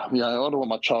 yeah, you know, I don't want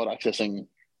my child accessing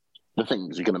the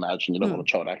things you can imagine you don't want a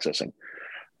child accessing.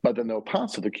 But then there were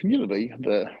parts of the community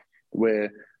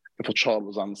where if a child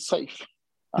was unsafe,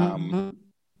 then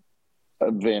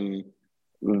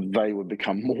they would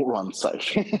become more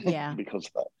unsafe because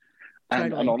of that.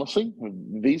 And honestly,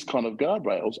 these kind of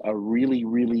guardrails are really,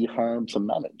 really hard to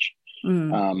manage.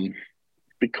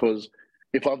 Because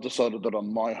if I've decided that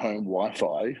on my home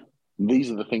Wi-Fi, these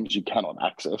are the things you cannot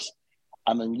access,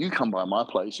 and then you come by my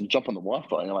place and jump on the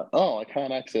Wi-Fi, and you're like, oh, I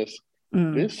can't access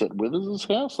this at Withers'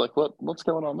 house? Like, what's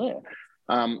going on there?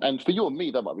 And for you and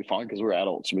me, that might be fine because we're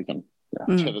adults, we can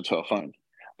tether to our phone.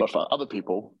 But for other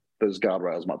people, those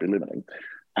guardrails might be limiting.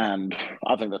 And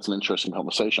I think that's an interesting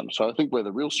conversation. So I think where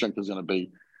the real strength is going to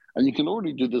be, and you can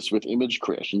already do this with image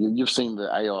creation. You've seen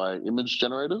the AI image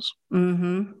generators.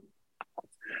 Mm-hmm.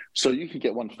 So you can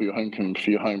get one for your home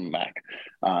Mac.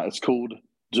 It's called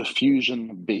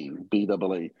Diffusion B,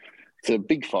 B-E-E. It's a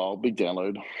big file, big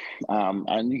download,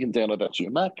 and you can download that to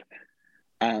your Mac,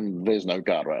 and there's no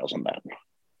guardrails on that.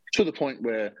 To the point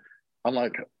where I'm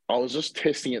like, I was just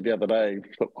testing it the other day,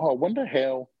 but I wonder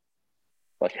how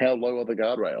low are the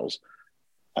guardrails?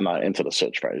 And I entered a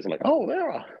search phrase, and like, oh, there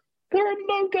are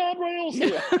no guardrails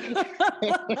here.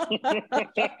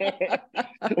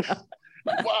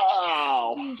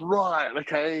 Wow! Right,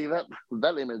 okay,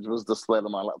 that image was displayed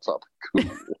on my laptop. Cool.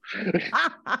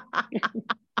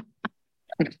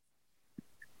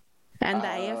 And the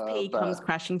AFP comes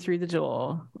crashing through the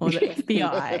door, or the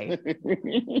FBI.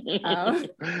 Because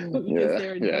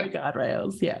there are no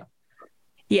guardrails.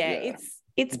 Yeah.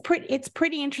 It's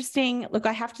pretty interesting. Look,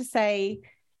 I have to say,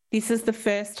 this is the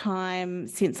first time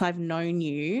since I've known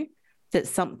you that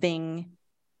something,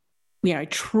 you know,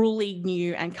 truly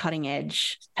new and cutting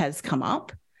edge has come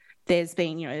up. There's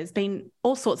been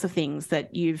all sorts of things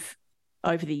that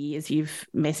over the years, you've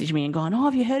messaged me and gone, oh,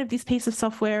 have you heard of this piece of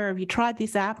software? Or have you tried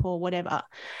this app or whatever?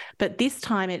 But this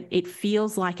time it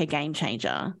feels like a game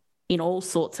changer in all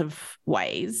sorts of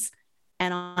ways.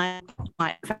 And I'm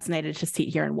quite fascinated to sit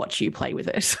here and watch you play with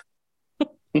it.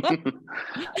 And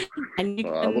I look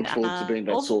forward to being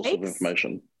that source of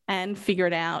information. and figure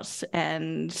it out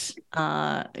and,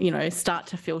 start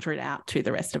to filter it out to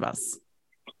the rest of us.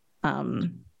 Now,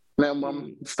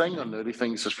 staying on nerdy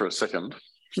things just for a second,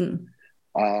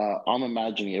 I'm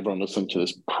imagining everyone listening to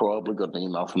this probably got an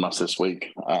email from us this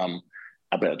week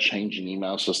about changing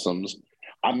email systems.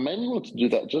 I mainly want to do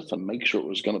that just to make sure it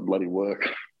was going to bloody work,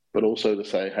 but also to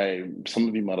say, hey, some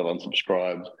of you might have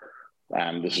unsubscribed,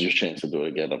 and this is your chance to do it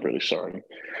again. I'm really sorry.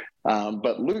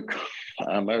 But Luke,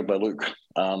 married by Luke,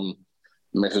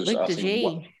 message Luke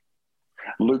asking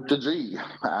Luke the G,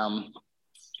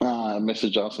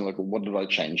 message asking like, what did I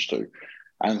change to?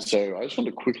 And so I just want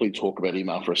to quickly talk about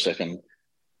email for a second,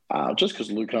 just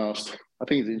because Luke asked. I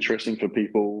think it's interesting for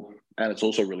people, and it's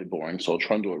also really boring, so I'll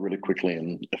try and do it really quickly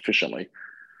and efficiently.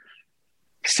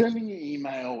 Sending an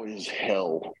email is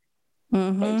hell,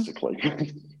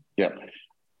 basically. Yeah.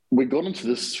 We got into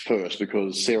this first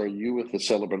because, Sarah, you with the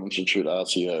Celebrant Institute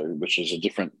RTO, which is a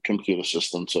different computer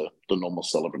system to the normal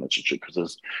Celebrant Institute,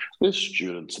 because there's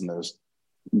students and there's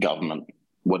government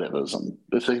whatevers, and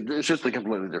it's just a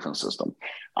completely different system.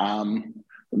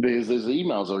 There's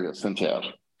emails that get sent out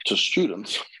to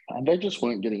students, and they just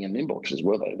weren't getting in inboxes,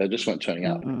 were they? They just weren't turning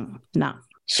up. No.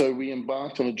 So we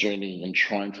embarked on a journey in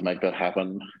trying to make that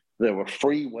happen. There were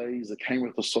free ways that came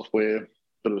with the software,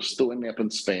 but it was still ending up in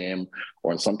spam,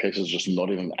 or in some cases just not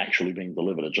even actually being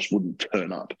delivered. It just wouldn't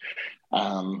turn up,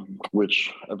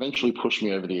 which eventually pushed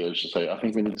me over the edge to say, I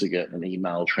think we need to get an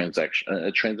email transaction,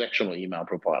 a transactional email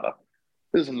provider.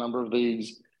 There's a number of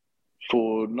these.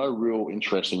 For no real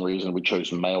interesting reason, we chose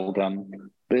Mailgun.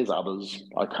 There's others.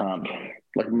 I can't,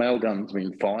 like Mailgun's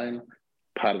been fine.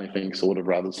 Part of me thinks I would have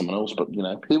rather someone else, but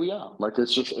here we are. Like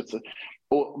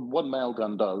what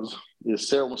Mailgun does is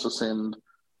Sarah wants to send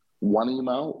one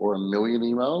email or a million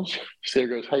emails. Sarah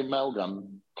goes, hey, Mailgun,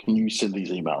 can you send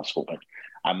these emails for me?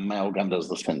 And Mailgun does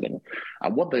the sending.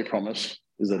 And what they promise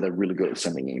is that they're really good at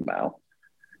sending email.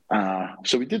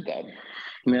 So we did that.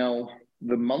 Now,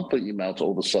 the monthly email to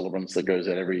all the celebrants that goes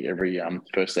out every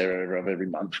first day of every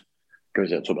month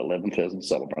goes out to about 11,000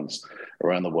 celebrants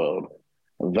around the world.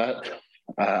 That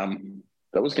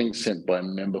was getting sent by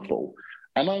Memberful.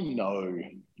 And I know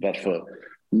that for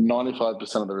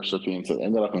 95% of the recipients, it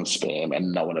ended up in spam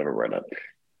and no one ever read it,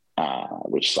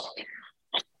 which sucked.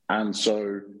 And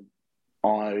so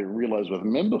I realized with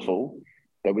Memberful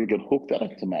that we could hook that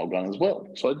up to Mailgun as well.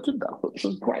 So I did that. I thought, this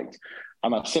is great.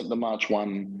 And I sent the March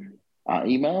 1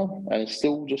 email, and it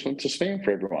still just went to spam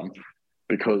for everyone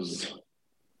because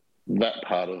that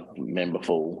part of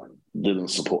Memberful didn't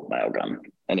support Mailgun.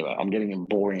 Anyway, I'm getting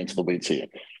boring into the weeds here.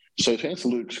 So to answer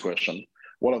Luke's question,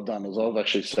 what I've done is I've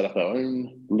actually set up our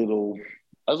own little,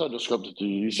 as I described it to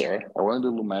you, Sarah, our own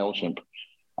little MailChimp.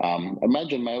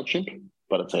 Imagine MailChimp,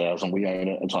 but it's ours and we own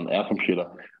it. It's on our computer.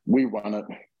 We run it.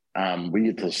 We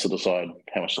get to decide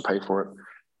how much to pay for it.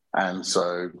 And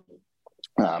so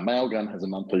Mailgun has a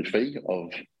monthly fee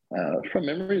of, from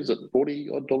memory, is it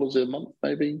 $40 odd a month,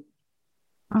 maybe?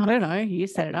 I don't know. You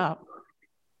set it up.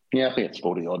 Yeah, I think it's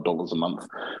 $40 odd a month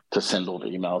to send all the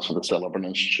emails for the Celebrant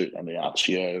Institute and the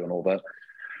RTO and all that.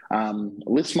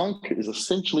 ListMonk is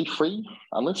essentially free,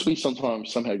 unless we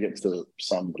somehow get to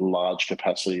some large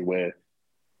capacity where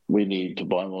we need to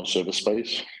buy more server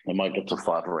space. It might get to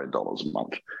 $5 or $8 a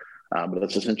month, but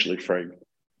it's essentially free.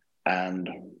 And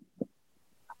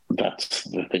that's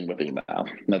the thing with email.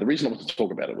 Now, the reason I wanted to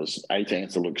talk about it was A, to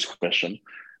answer Luke's question,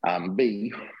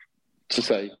 B, to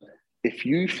say, if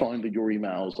you find that your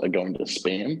emails are going to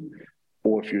spam,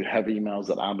 or if you have emails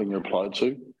that aren't being replied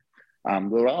to,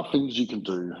 there are things you can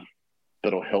do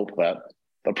that'll help that.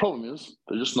 The problem is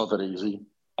they're just not that easy,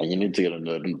 and you need to get a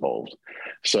nerd involved.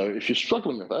 So if you're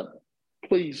struggling with that,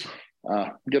 please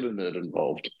get a nerd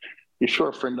involved. If you're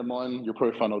a friend of mine, you'll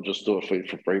probably find I'll just do it for you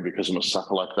for free because I'm a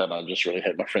sucker like that. I just really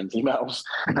hate my friends' emails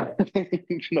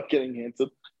not getting answered.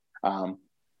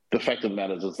 The fact of the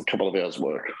matter is it's a couple of hours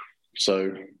work.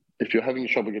 So if you're having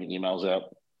trouble getting emails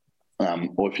out,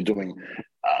 or if you're doing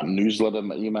newsletter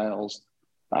emails,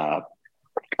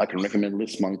 I can recommend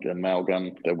ListMonk and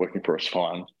Mailgun. They're working for us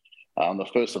fine. On the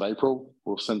 1st of April,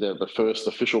 we'll send out the first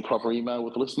official proper email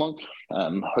with ListMonk,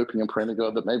 hoping and praying to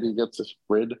God that maybe it gets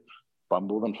read by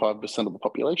more than 5% of the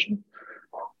population.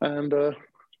 And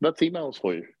that's emails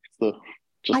for you. It's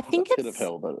just the pit of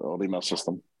hell, that old email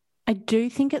system. I do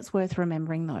think it's worth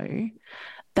remembering, though,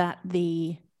 that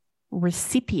the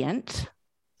recipient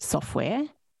software,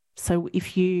 so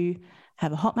if you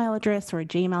have a Hotmail address or a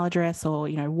Gmail address or,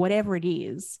 whatever it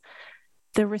is,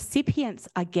 the recipients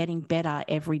are getting better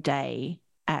every day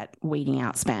at weeding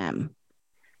out spam.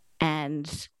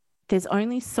 And there's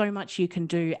only so much you can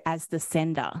do as the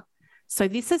sender. So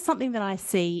this is something that I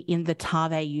see in the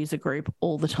Tarve user group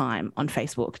all the time on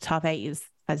Facebook. Tarve is,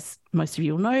 as most of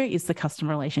you will know, is the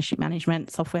customer relationship management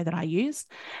software that I use.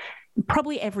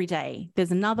 Probably every day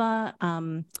there's another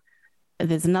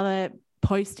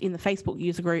post in the Facebook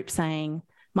user group saying,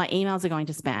 my emails are going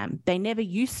to spam. They never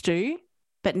used to,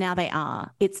 but now they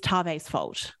are. It's Tarve's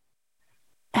fault.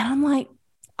 And I'm like,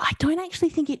 I don't actually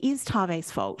think it is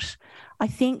Tarve's fault. I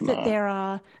think that there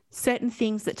are certain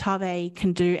things that Tarve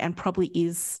can do and probably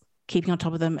is keeping on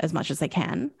top of them as much as they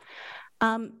can.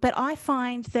 But I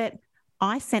find that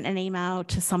I sent an email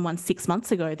to someone 6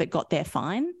 months ago that got their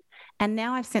fine. And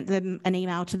now I've sent them an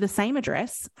email to the same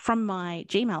address from my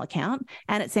Gmail account,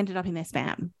 and it's ended up in their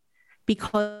spam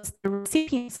because the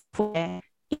recipient software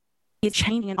is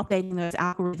changing and updating those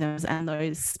algorithms and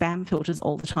those spam filters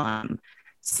all the time.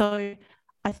 So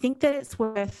I think that it's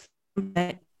worth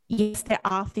that, yes, there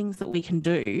are things that we can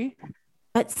do,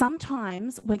 but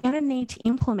sometimes we're going to need to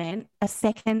implement a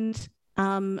second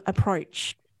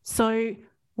approach. So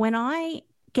when I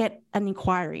get an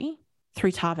inquiry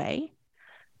through Tarve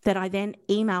that I then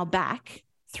email back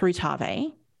through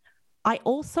Tarve, I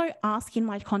also ask in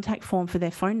my contact form for their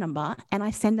phone number and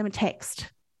I send them a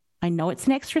text. I know it's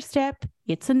an extra step.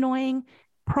 It's annoying.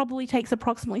 Probably takes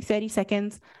approximately 30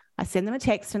 seconds. I send them a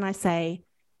text and I say,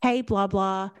 hey, blah,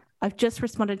 blah, I've just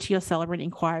responded to your celebrant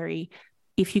inquiry.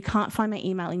 If you can't find my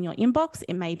email in your inbox,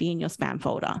 it may be in your spam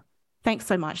folder. Thanks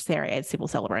so much, Sarah Ed, Civil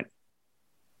Celebrant.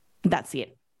 That's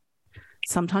it.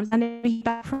 Sometimes I never hear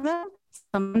back from them.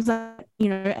 Sometimes I,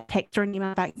 a text or an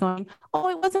email back going, oh,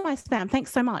 it wasn't my spam.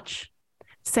 Thanks so much.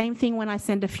 Same thing when I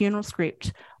send a funeral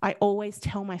script. I always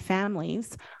tell my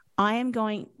families,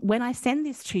 when I send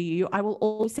this to you, I will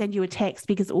always send you a text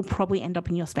because it will probably end up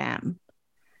in your spam.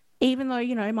 Even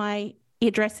though, my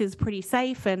address is pretty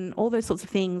safe and all those sorts of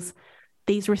things,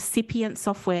 these recipient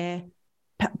software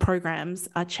programs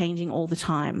are changing all the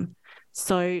time.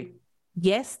 So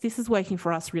yes, this is working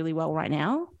for us really well right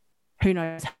now. Who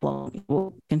knows how long it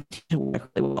will continue to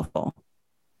work really well for.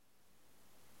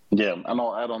 Yeah, and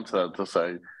I'll add on to that to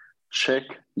say, check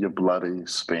your bloody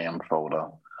spam folder.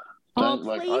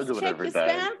 Please check your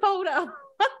spam folder.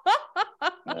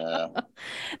 Yeah.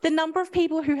 The number of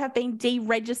people who have been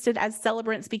deregistered as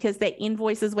celebrants because their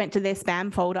invoices went to their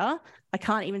spam folder, I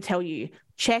can't even tell you.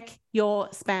 Check your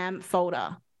spam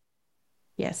folder.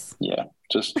 Yes. Yeah,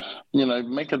 just,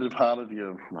 make it a part of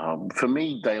your, for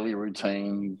me, daily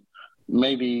routine.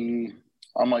 Maybe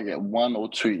I might get 1 or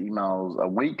 2 emails a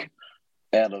week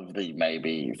out of the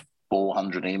maybe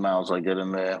 400 emails I get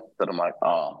in there that I'm like,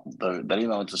 that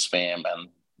email went to spam and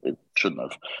it shouldn't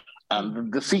have.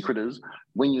 And the secret is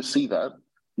when you see that,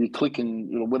 you click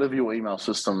in whatever your email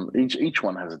system, each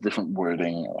one has a different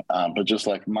wording, but just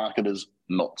like mark it as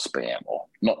not spam or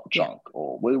not junk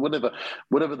or whatever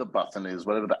the button is,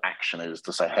 whatever the action is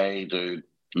to say, hey, dude,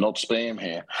 not spam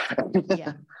here.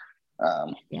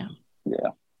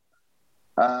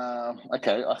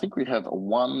 Okay, I think we have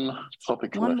one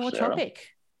topic left. One more topic.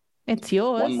 It's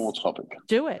yours. One more topic.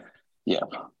 Do it. Yeah.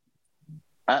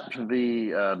 At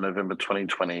the November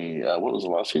 2020, what was the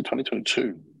last year?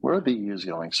 2022. Where are the years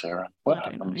going, Sarah? What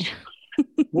happens?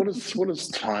 What does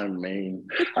time mean?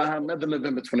 At the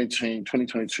November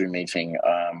 2022 meeting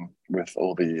with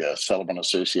all the celebrant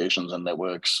associations and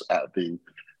networks at the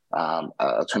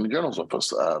Attorney General's office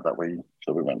that we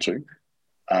went to,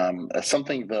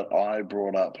 something that I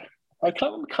brought up. I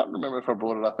can't remember if I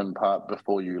brought it up in part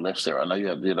before you left, Sarah. I know you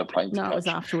had a plane to catch. No, it was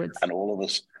afterwards. And all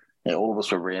of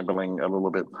us were rambling a little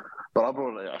bit. But I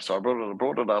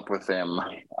brought it up with them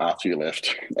after you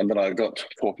left. And then I got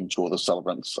talking to all the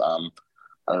celebrants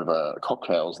over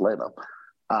cocktails later.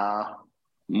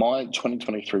 My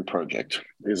 2023 project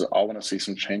is I want to see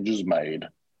some changes made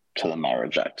to the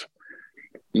Marriage Act.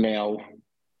 Now,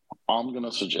 I'm going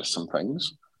to suggest some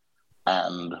things,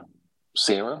 and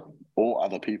Sarah or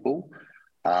other people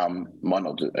might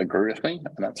not agree with me,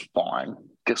 and that's fine.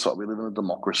 Guess what? We live in a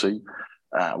democracy.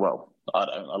 Well, I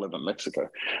don't. I live in Mexico.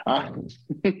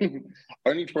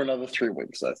 Only for another 3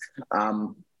 weeks, though.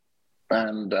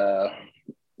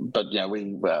 But yeah,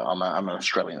 I'm an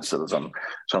Australian citizen,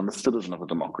 so I'm a citizen of a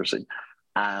democracy,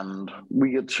 and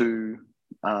we get to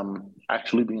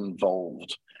actually be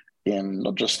involved in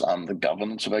not just the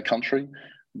governance of our country,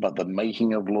 but the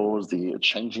making of laws, the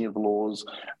changing of laws.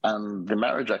 And the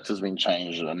Marriage Act has been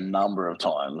changed a number of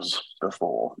times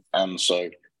before. And so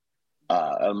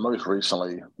most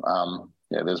recently,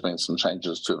 there's been some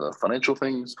changes to the financial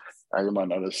things. You might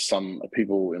notice some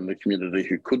people in the community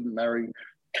who couldn't marry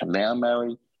can now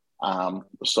marry.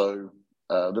 So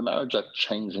the Marriage Act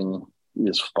changing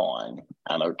is fine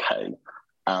and okay.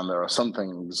 And there are some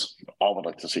things I would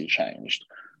like to see changed.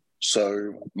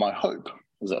 So my hope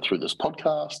is that through this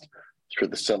podcast, through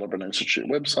the Celebrant Institute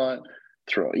website,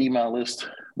 through our email list,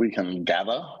 we can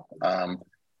gather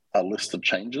a list of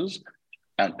changes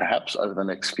and perhaps over the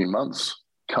next few months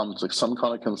come to some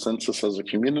kind of consensus as a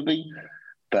community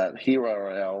that here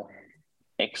are our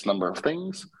X number of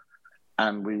things,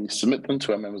 and we submit them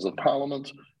to our members of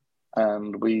parliament,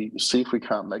 and we see if we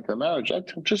can't make the Marriage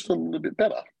Act just a little bit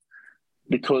better.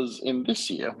 Because in this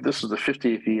year, this is the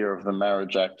 50th year of the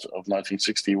Marriage Act of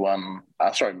 1961.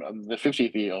 The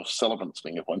 50th year of celebrants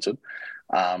being appointed.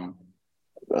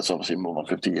 That's obviously more than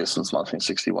 50 years since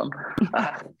 1961.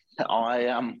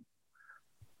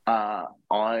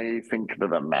 I think that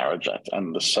the Marriage Act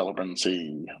and the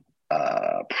celebrancy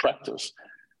practice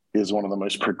is one of the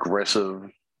most progressive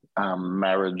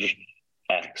marriage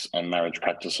acts and marriage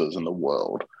practices in the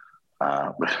world.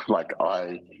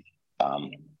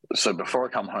 So before I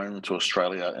come home to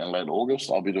Australia in late August,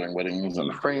 I'll be doing weddings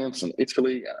in France and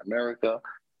Italy and America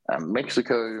and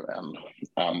Mexico,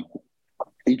 and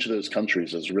each of those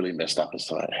countries is really messed up as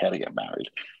to how to get married.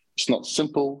 It's not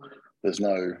simple.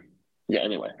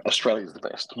 Anyway, Australia is the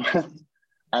best.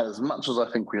 As much as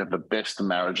I think we have the best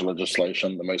marriage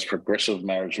legislation, the most progressive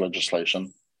marriage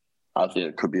legislation, I think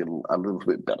it could be a little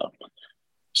bit better.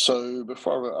 So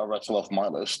before I rattle off my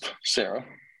list, Sarah,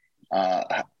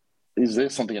 is there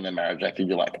something in the Marriage Act that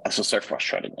you're like, this is so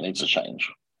frustrating, it needs to change?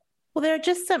 Well, there are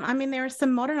just there are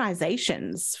some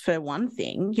modernizations for one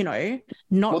thing,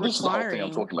 not requiring... This is the whole thing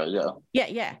I'm talking about, yeah.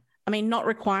 Yeah. I mean, not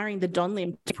requiring the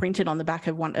Donlim printed on the back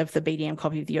of one of the BDM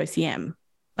copy of the OCM.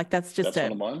 Like that's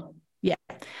one of mine. Yeah.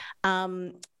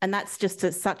 And that's just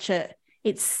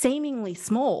it's seemingly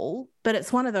small, but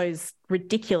it's one of those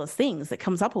ridiculous things that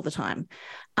comes up all the time.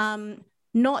 There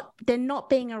not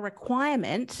being a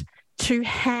requirement to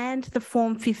hand the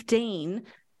Form 15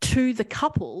 to the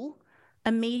couple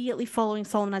immediately following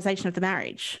solemnization of the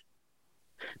marriage.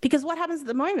 Because what happens at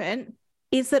the moment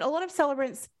is that a lot of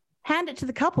celebrants hand it to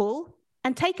the couple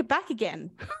and take it back again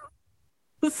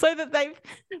so that they've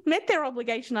met their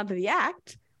obligation under the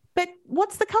Act. But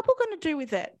what's the couple going to do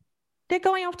with it? They're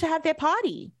going off to have their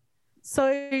party. So,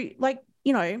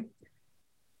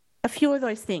 a few of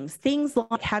those things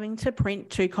like having to print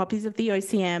 2 copies of the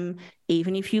OCM,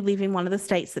 even if you live in one of the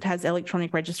states that has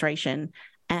electronic registration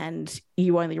and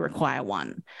you only require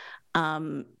one.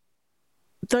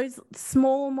 Those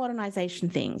small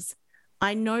modernization things.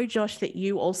 I know, Josh, that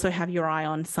you also have your eye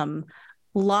on some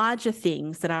larger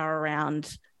things that are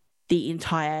around the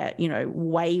entire,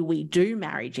 way we do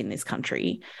marriage in this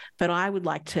country. But I would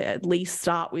like to at least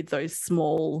start with those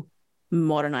small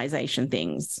modernization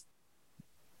things.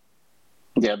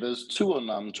 Yeah, there's two on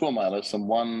my list, and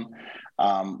one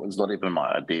was not even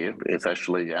my idea. It's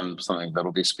actually something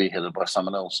that'll be spearheaded by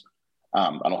someone else,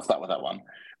 and I'll start with that one.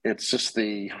 It's just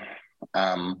the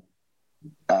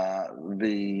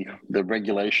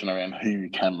regulation around who you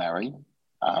can marry.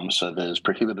 So there's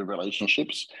prohibited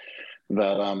relationships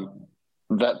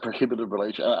that prohibited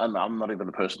relation. And I'm not even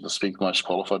the person to speak most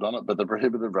qualified on it, but the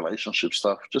prohibited relationship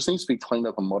stuff just needs to be cleaned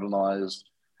up and modernized.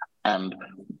 And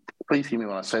please hear me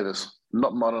when I say this.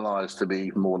 Not modernized to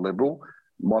be more liberal,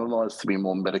 modernized to be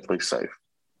more medically safe.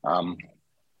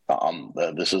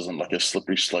 This isn't like a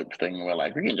slippery slope thing where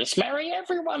we can just marry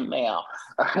everyone now.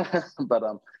 But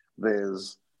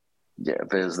there's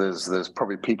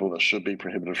probably people that should be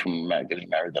prohibited from getting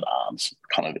married that aren't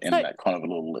kind of in that kind of a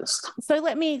little list. So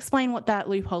let me explain what that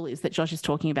loophole is that Josh is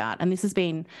talking about. And this has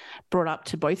been brought up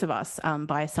to both of us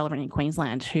by a celebrant in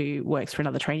Queensland who works for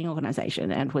another training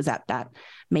organisation and was at that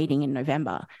meeting in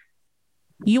November.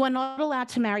 You are not allowed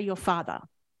to marry your father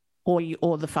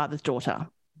or the father's daughter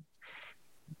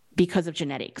because of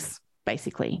genetics,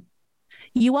 basically.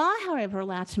 You are, however,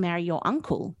 allowed to marry your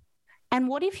uncle. And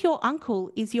what if your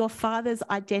uncle is your father's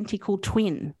identical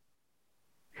twin?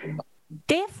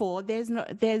 Therefore, there's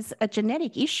a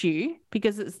genetic issue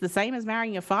because it's the same as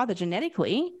marrying your father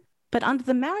genetically, but under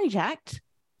the Marriage Act,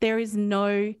 there is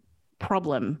no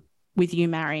problem with you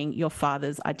marrying your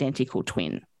father's identical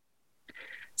twin.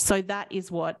 So that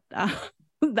is what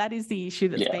that is the issue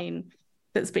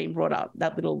that's been brought up,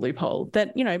 that little loophole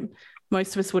that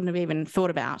most of us wouldn't have even thought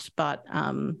about, but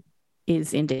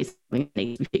is indeed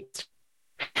needs to be fixed.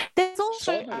 There's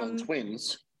also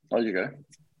twins. Oh, you go.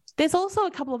 There's also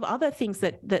a couple of other things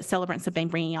that celebrants have been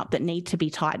bringing up that need to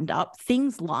be tightened up.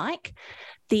 Things like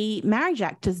the Marriage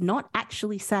Act does not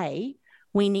actually say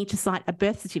we need to cite a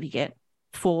birth certificate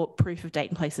for proof of date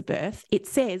and place of birth. It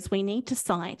says we need to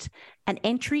cite an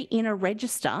entry in a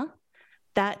register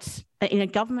in a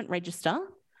government register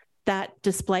that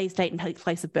displays date and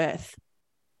place of birth.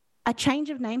 A change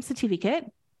of name certificate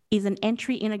is an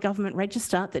entry in a government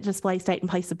register that displays date and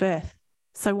place of birth.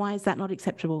 So why is that not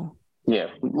acceptable? Yeah,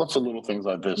 lots of little things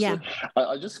like this. Yeah.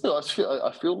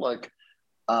 I feel like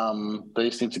they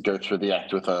just need to go through the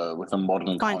act with a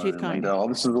modern Fine-tooth comb and comb. go, oh,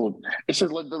 this is all. It's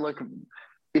just like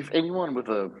if anyone with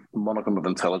a modicum of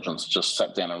intelligence just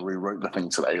sat down and rewrote the thing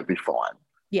today, it'd be fine.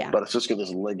 Yeah. But it's just got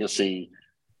this legacy.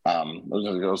 I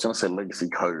was going to say legacy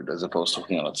code as if I was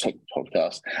talking on a tech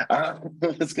podcast.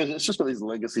 It's just got these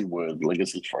legacy words,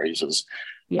 legacy phrases.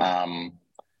 Yeah.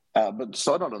 But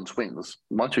side note on twins,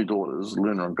 my two daughters,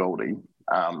 Luna and Goldie,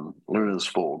 Luna's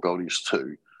 4, Goldie's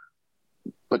 2,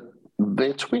 but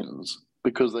they're twins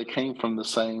because they came from the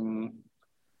same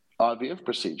IVF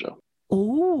procedure.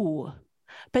 Ooh.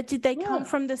 But did they come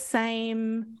from the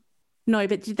same... No,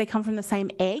 but did they come from the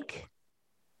same egg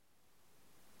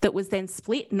that was then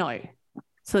split? No.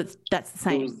 So that's the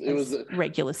same as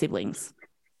regular siblings.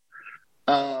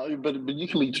 But you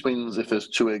can be twins if there's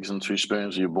 2 eggs and 2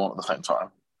 sperms and you're born at the same time.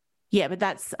 Yeah, but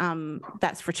that's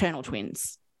fraternal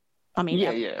twins. I mean,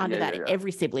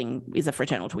 every sibling is a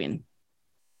fraternal twin.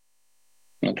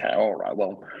 Okay, all right.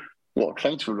 Well, look,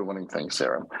 thanks for ruining things,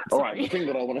 Sarah. All right, the thing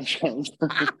that I want to change,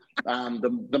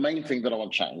 the main thing that I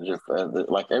want to change,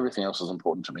 like everything else is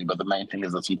important to me, but the main thing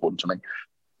that's important to me,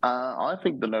 I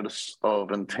think the notice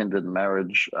of intended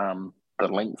marriage, the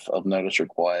length of notice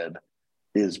required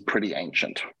is pretty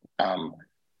ancient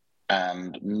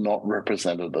and not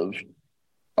representative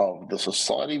of the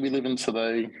society we live in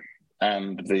today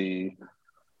and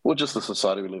just the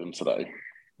society we live in today.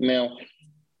 Now,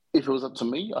 if it was up to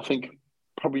me, I think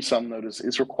probably some notice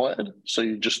is required. So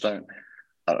you just don't,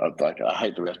 I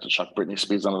hate that we have to chuck Britney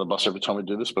Spears under the bus every time we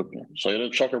do this, but so you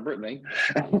don't chuck her Britney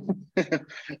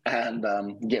and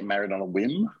get married on a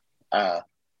whim.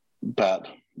 But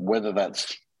whether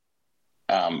that's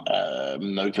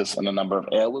notice in a number of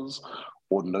hours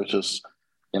or notice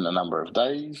in a number of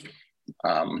days,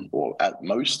 or at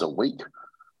most a week,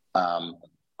 I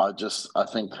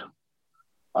think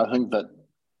that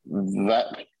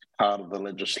part of the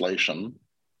legislation,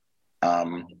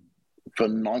 for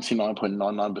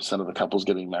 99.99% of the couples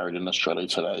getting married in Australia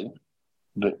today,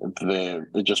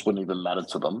 it just wouldn't even matter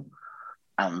to them,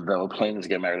 and they were planning to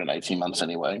get married in 18 months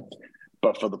anyway.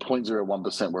 But for the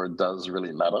 0.01% where it does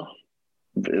really matter,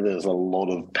 there's a lot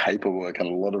of paperwork and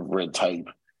a lot of red tape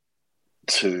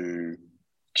to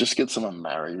just get someone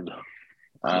married.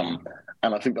 And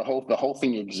I think the whole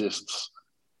thing exists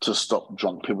to stop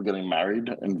drunk people getting married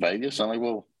in Vegas. I'm like,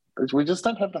 well, we just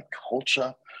don't have that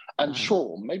culture. And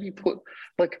sure, maybe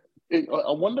I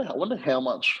wonder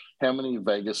how many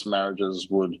Vegas marriages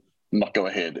would not go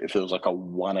ahead if there was like a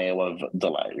 1 hour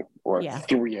delay or a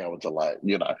 3 hour delay,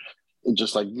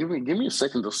 just like give me a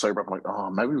second to sober up. I'm like, oh,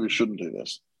 maybe we shouldn't do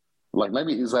this. Like,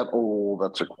 maybe is that all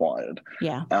that's required?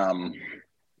 Yeah.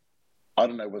 I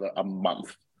don't know whether a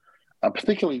month,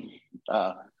 particularly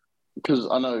because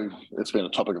I know it's been a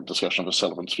topic of discussion for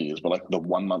celebrants for years, but like the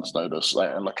 1 month's notice,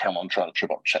 and like how I'm trying to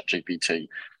trip up ChatGPT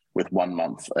with 1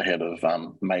 month ahead of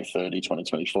May 30,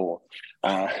 2024.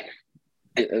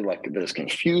 Like there's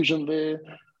confusion there.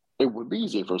 It would be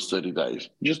easier for us 30 days.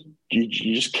 You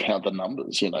just count the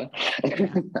numbers,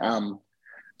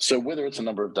 So whether it's a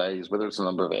number of days, whether it's a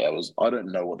number of hours, I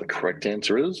don't know what the correct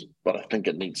answer is, but I think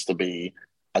it needs to be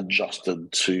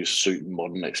adjusted to suit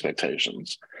modern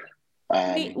expectations.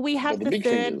 We have the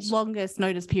third longest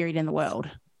notice period in the world.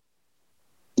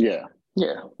 Yeah,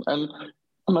 and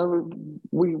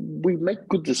we make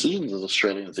good decisions as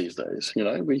Australians these days.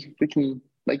 We can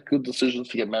make good decisions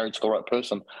to get married to the right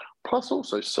person. Plus,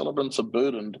 also celebrants are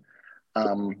burdened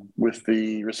with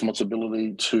the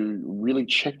responsibility to really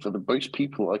check that both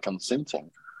people are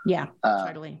consenting. Yeah,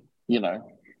 totally.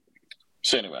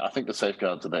 So anyway, I think the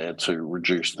safeguards are there to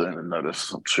reduce the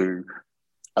notice to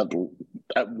at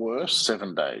worst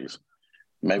 7 days.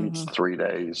 Maybe it's 3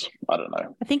 days. I don't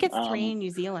know. I think it's 3 in New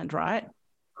Zealand, right?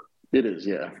 It is,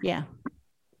 yeah. Yeah.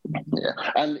 Yeah.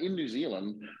 And in New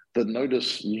Zealand, the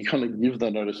notice, you kind of give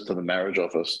the notice to the marriage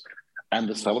office and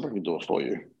the celebrant can do it for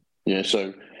you.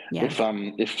 So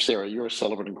if Sarah, you're a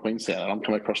celebrant in Queenstown and I'm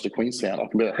coming across to Queenstown, I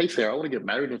can be like, hey, Sarah, I want to get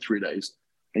married in 3 days.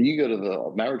 And you go to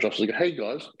the marriage office and go, hey,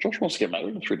 guys, Josh wants to get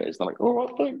married in 3 days. And they're like, all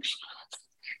right, thanks.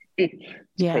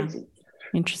 Crazy.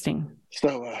 Interesting.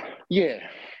 So, I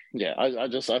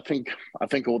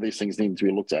think all these things need to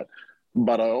be looked at.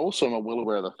 But I also am well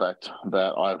aware of the fact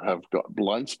that I have got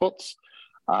blind spots,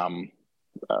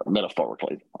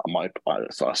 metaphorically.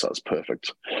 So it's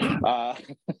perfect.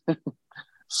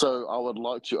 So I would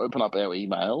like to open up our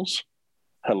emails,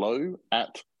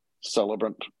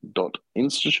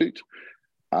 hello@celebrant.institute.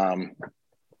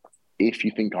 if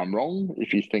you think I'm wrong,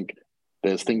 if you think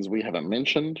there's things we haven't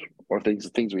mentioned, or if there's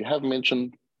things we have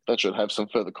mentioned that should have some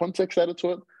further context added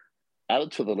to it, add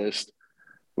it to the list.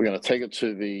 We're going to take it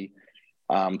to the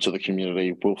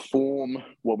community. We'll form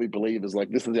what we believe is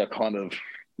this is our kind of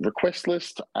request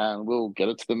list, and we'll get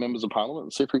it to the members of Parliament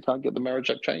and see if we can't get the Marriage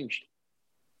Act changed.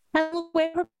 And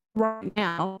we're right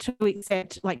now to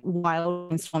accept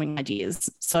wild brainstorming ideas.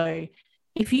 So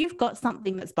if you've got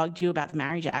something that's bugged you about the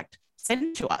Marriage Act, send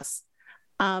it to us.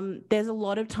 There's a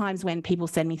lot of times when people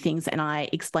send me things and I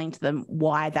explain to them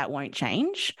why that won't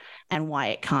change and why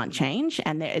it can't change.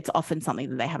 And it's often something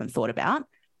that they haven't thought about.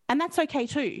 And that's okay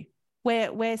too.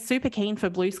 We're super keen for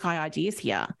blue sky ideas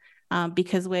here,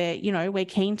 because we're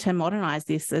keen to modernize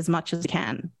this as much as we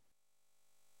can.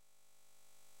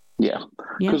 Yeah,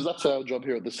 because that's our job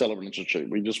here at the Celebrant Institute.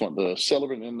 We just want the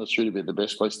celebrant industry to be the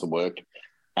best place to work.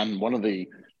 And one of the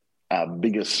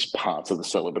biggest parts of the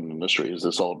celebrant industry is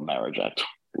this old Marriage Act.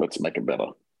 Let's make it better.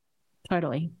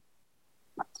 Totally.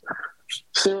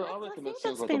 Sarah, I reckon that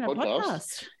sounds like a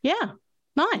podcast. Yeah,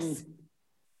 nice.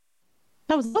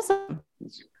 That was awesome.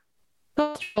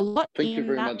 Got a lot. Thank you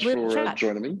very much for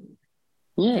joining me.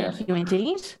 Yeah. Thank you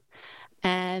indeed.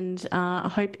 And I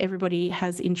hope everybody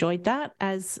has enjoyed that.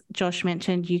 As Josh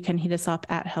mentioned, you can hit us up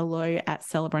at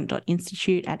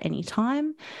hello@celebrant.institute at any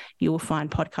time. You will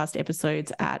find podcast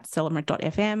episodes at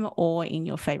celebrant.fm or in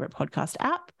your favorite podcast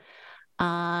app.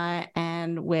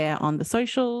 And we're on the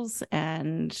socials,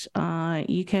 and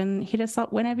you can hit us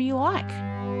up whenever you like.